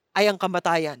ay ang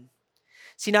kamatayan.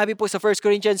 Sinabi po sa 1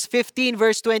 Corinthians 15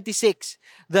 verse 26,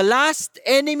 the last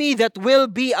enemy that will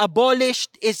be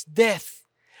abolished is death.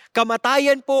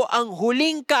 Kamatayan po ang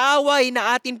huling kaaway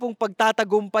na atin pong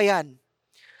pagtatagumpayan.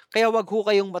 Kaya wag ho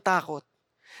kayong matakot.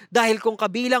 Dahil kung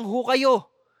kabilang ho kayo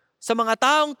sa mga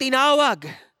taong tinawag,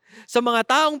 sa mga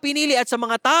taong pinili at sa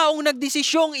mga taong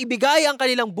nagdesisyong ibigay ang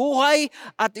kanilang buhay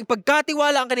at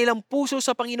ipagkatiwala ang kanilang puso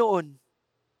sa Panginoon,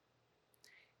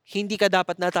 hindi ka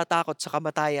dapat natatakot sa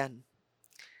kamatayan.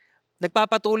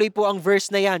 Nagpapatuloy po ang verse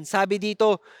na yan. Sabi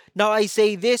dito, now I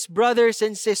say this, brothers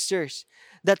and sisters,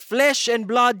 that flesh and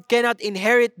blood cannot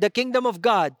inherit the kingdom of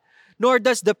God, nor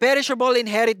does the perishable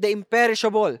inherit the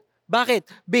imperishable. Bakit?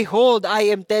 Behold, I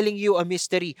am telling you a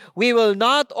mystery. We will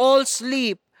not all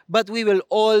sleep, but we will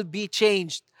all be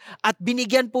changed. At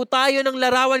binigyan po tayo ng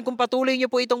larawan, kung patuloy niyo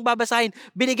po itong babasahin,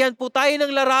 binigyan po tayo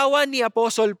ng larawan ni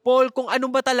Apostle Paul kung ano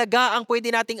ba talaga ang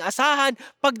pwede nating asahan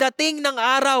pagdating ng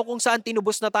araw kung saan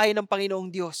tinubos na tayo ng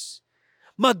Panginoong Diyos.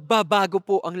 Magbabago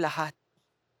po ang lahat.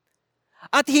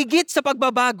 At higit sa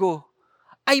pagbabago,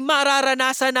 ay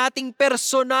mararanasan nating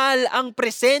personal ang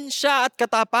presensya at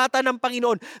katapatan ng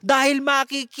Panginoon dahil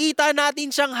makikita natin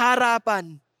siyang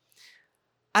harapan.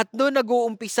 At doon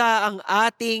nag-uumpisa ang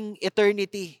ating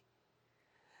eternity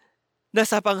na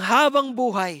sa panghabang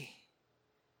buhay,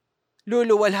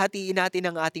 luluwalhatiin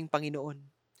natin ang ating Panginoon.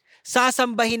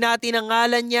 Sasambahin natin ang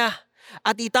ngalan niya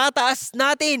at itataas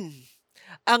natin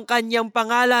ang kanyang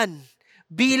pangalan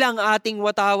bilang ating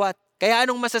watawat. Kaya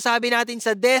anong masasabi natin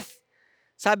sa death?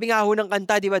 Sabi nga ho ng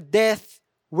kanta, di ba? Death,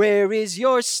 where is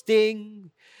your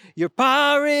sting? Your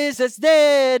power is as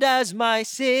dead as my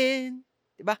sin.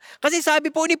 Diba? Kasi sabi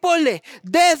po ni Paul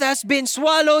death has been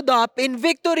swallowed up in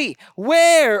victory.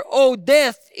 Where, O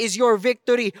death, is your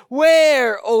victory?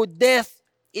 Where, O death,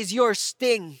 is your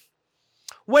sting?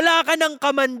 Wala ka ng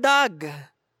kamandag.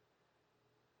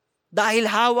 Dahil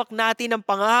hawak natin ang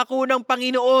pangako ng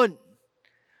Panginoon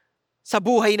sa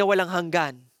buhay na walang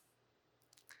hanggan.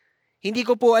 Hindi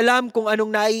ko po alam kung anong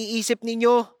naiisip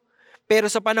ninyo, pero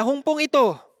sa panahong pong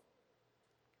ito,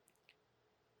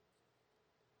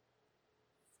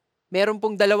 meron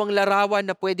pong dalawang larawan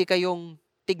na pwede kayong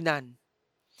tignan.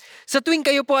 Sa tuwing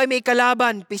kayo po ay may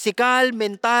kalaban, pisikal,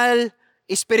 mental,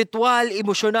 espiritual,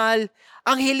 emosyonal,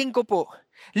 ang hiling ko po,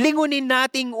 lingunin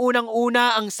nating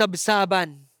unang-una ang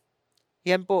sabsaban.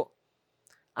 Yan po,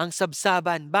 ang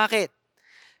sabsaban. Bakit?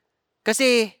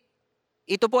 Kasi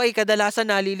ito po ay kadalasan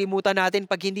nalilimutan natin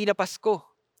pag hindi na Pasko.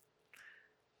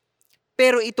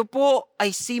 Pero ito po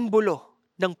ay simbolo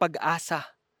ng pag-asa.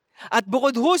 At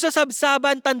bukod ho sa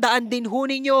sabsaban, tandaan din ho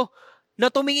ninyo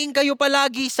na tumingin kayo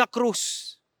palagi sa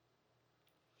krus.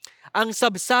 Ang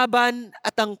sabsaban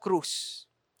at ang krus,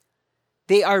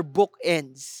 they are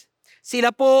bookends.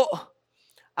 Sila po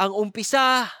ang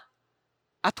umpisa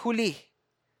at huli.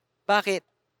 Bakit?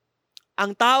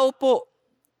 Ang tao po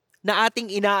na ating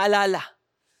inaalala,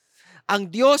 ang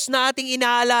Diyos na ating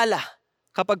inaalala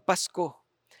kapag Pasko,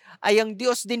 ay ang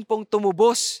Diyos din pong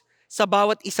tumubos sa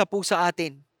bawat isa po sa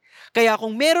atin. Kaya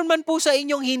kung meron man po sa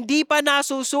inyong hindi pa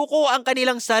nasusuko ang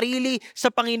kanilang sarili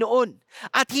sa Panginoon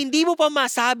at hindi mo pa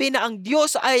masabi na ang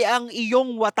Diyos ay ang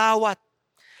iyong watawat,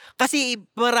 kasi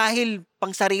marahil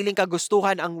pang sariling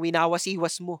kagustuhan ang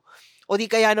winawasiwas mo, o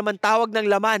di kaya naman tawag ng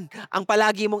laman ang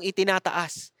palagi mong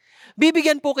itinataas.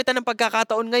 Bibigyan po kita ng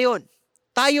pagkakataon ngayon.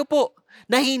 Tayo po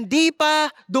na hindi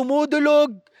pa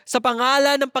dumudulog sa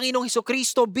pangalan ng Panginoong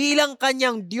Hesukristo bilang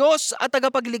kanyang Diyos at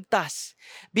tagapagligtas.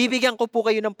 Bibigyan ko po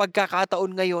kayo ng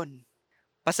pagkakataon ngayon.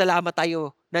 Pasalamat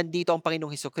tayo, nandito ang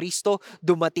Panginoong Hesukristo,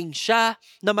 dumating siya,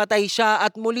 namatay siya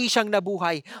at muli siyang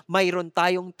nabuhay. Mayroon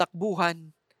tayong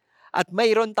takbuhan at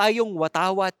mayroon tayong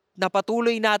watawat na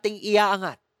patuloy nating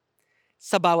iaangat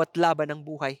sa bawat laban ng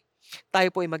buhay. Tayo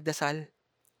po ay magdasal.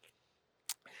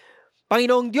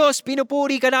 Panginoong Diyos,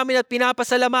 pinupuri ka namin at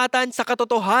pinapasalamatan sa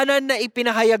katotohanan na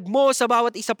ipinahayag mo sa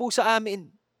bawat isa po sa amin.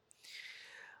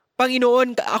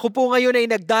 Panginoon, ako po ngayon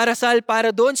ay nagdarasal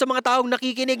para doon sa mga taong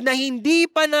nakikinig na hindi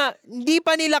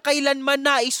pa nila kailanman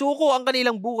naisuko ang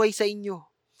kanilang buhay sa inyo.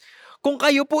 Kung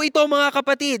kayo po ito mga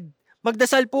kapatid,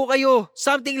 magdasal po kayo,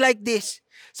 something like this.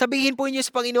 Sabihin po niyo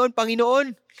sa Panginoon,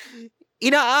 Panginoon,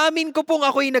 inaamin ko pong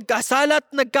ako'y nagkasala at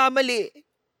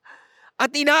nagkamali. At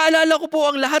inaalala ko po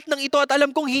ang lahat ng ito at alam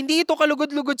kong hindi ito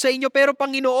kalugod-lugod sa inyo, pero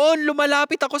Panginoon,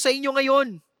 lumalapit ako sa inyo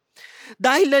ngayon.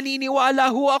 Dahil naniniwala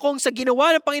ho akong sa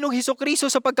ginawa ng Panginoong Hesukristo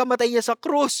sa pagkamatay niya sa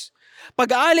krus,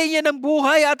 pag-aalay niya ng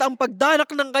buhay at ang pagdanak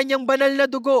ng kanyang banal na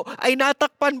dugo ay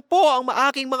natakpan po ang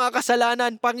aking mga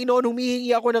kasalanan. Panginoon,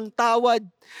 humihingi ako ng tawad.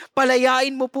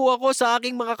 Palayain mo po ako sa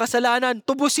aking mga kasalanan.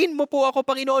 Tubusin mo po ako,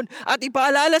 Panginoon, at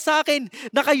ipaalala sa akin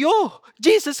na kayo,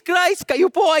 Jesus Christ, kayo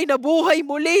po ay nabuhay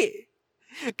muli.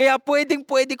 Kaya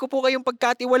pwede ko po kayong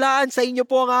pagkatiwalaan, sa inyo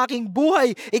po ang aking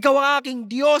buhay. Ikaw ang aking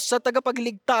Diyos at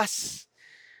tagapagligtas.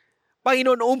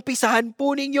 Panginoon, umpisahan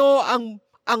po ninyo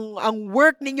ang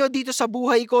work ninyo dito sa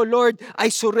buhay ko, Lord. I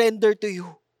surrender to you.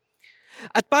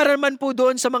 At para naman po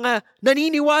doon sa mga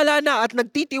naniniwala na at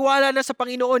nagtitiwala na sa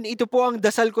Panginoon, ito po ang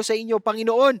dasal ko sa inyo.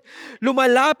 Panginoon,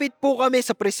 lumalapit po kami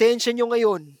sa presensya nyo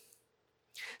ngayon.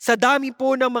 Sa dami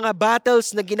po ng mga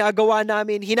battles na ginagawa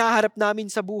namin, hinaharap namin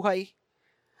sa buhay.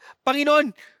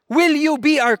 Panginoon, will you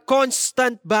be our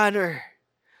constant banner?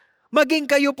 Maging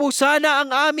kayo po sana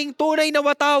ang aming tunay na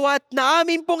watawat na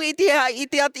amin pong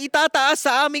itataas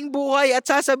sa aming buhay at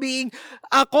sasabihin,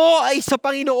 ako ay sa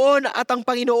Panginoon at ang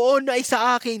Panginoon ay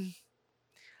sa akin.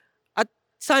 At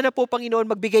sana po,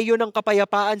 Panginoon, magbigay yun ng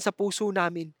kapayapaan sa puso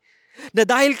namin na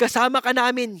dahil kasama ka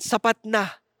namin, sapat na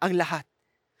ang lahat.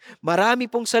 Marami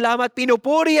pong salamat,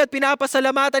 pinupuri at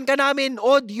pinapasalamatan ka namin,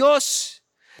 O Diyos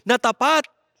na tapat,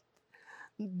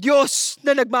 Diyos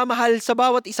na nagmamahal sa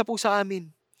bawat isa po sa amin.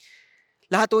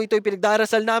 Lahat po ito'y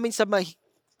pinagdarasal namin sa may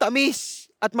tamis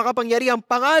at makapangyarihang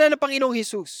pangalan ng Panginoong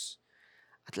Hesus.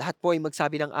 At lahat po ay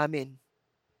magsabi ng Amen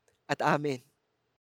at Amen.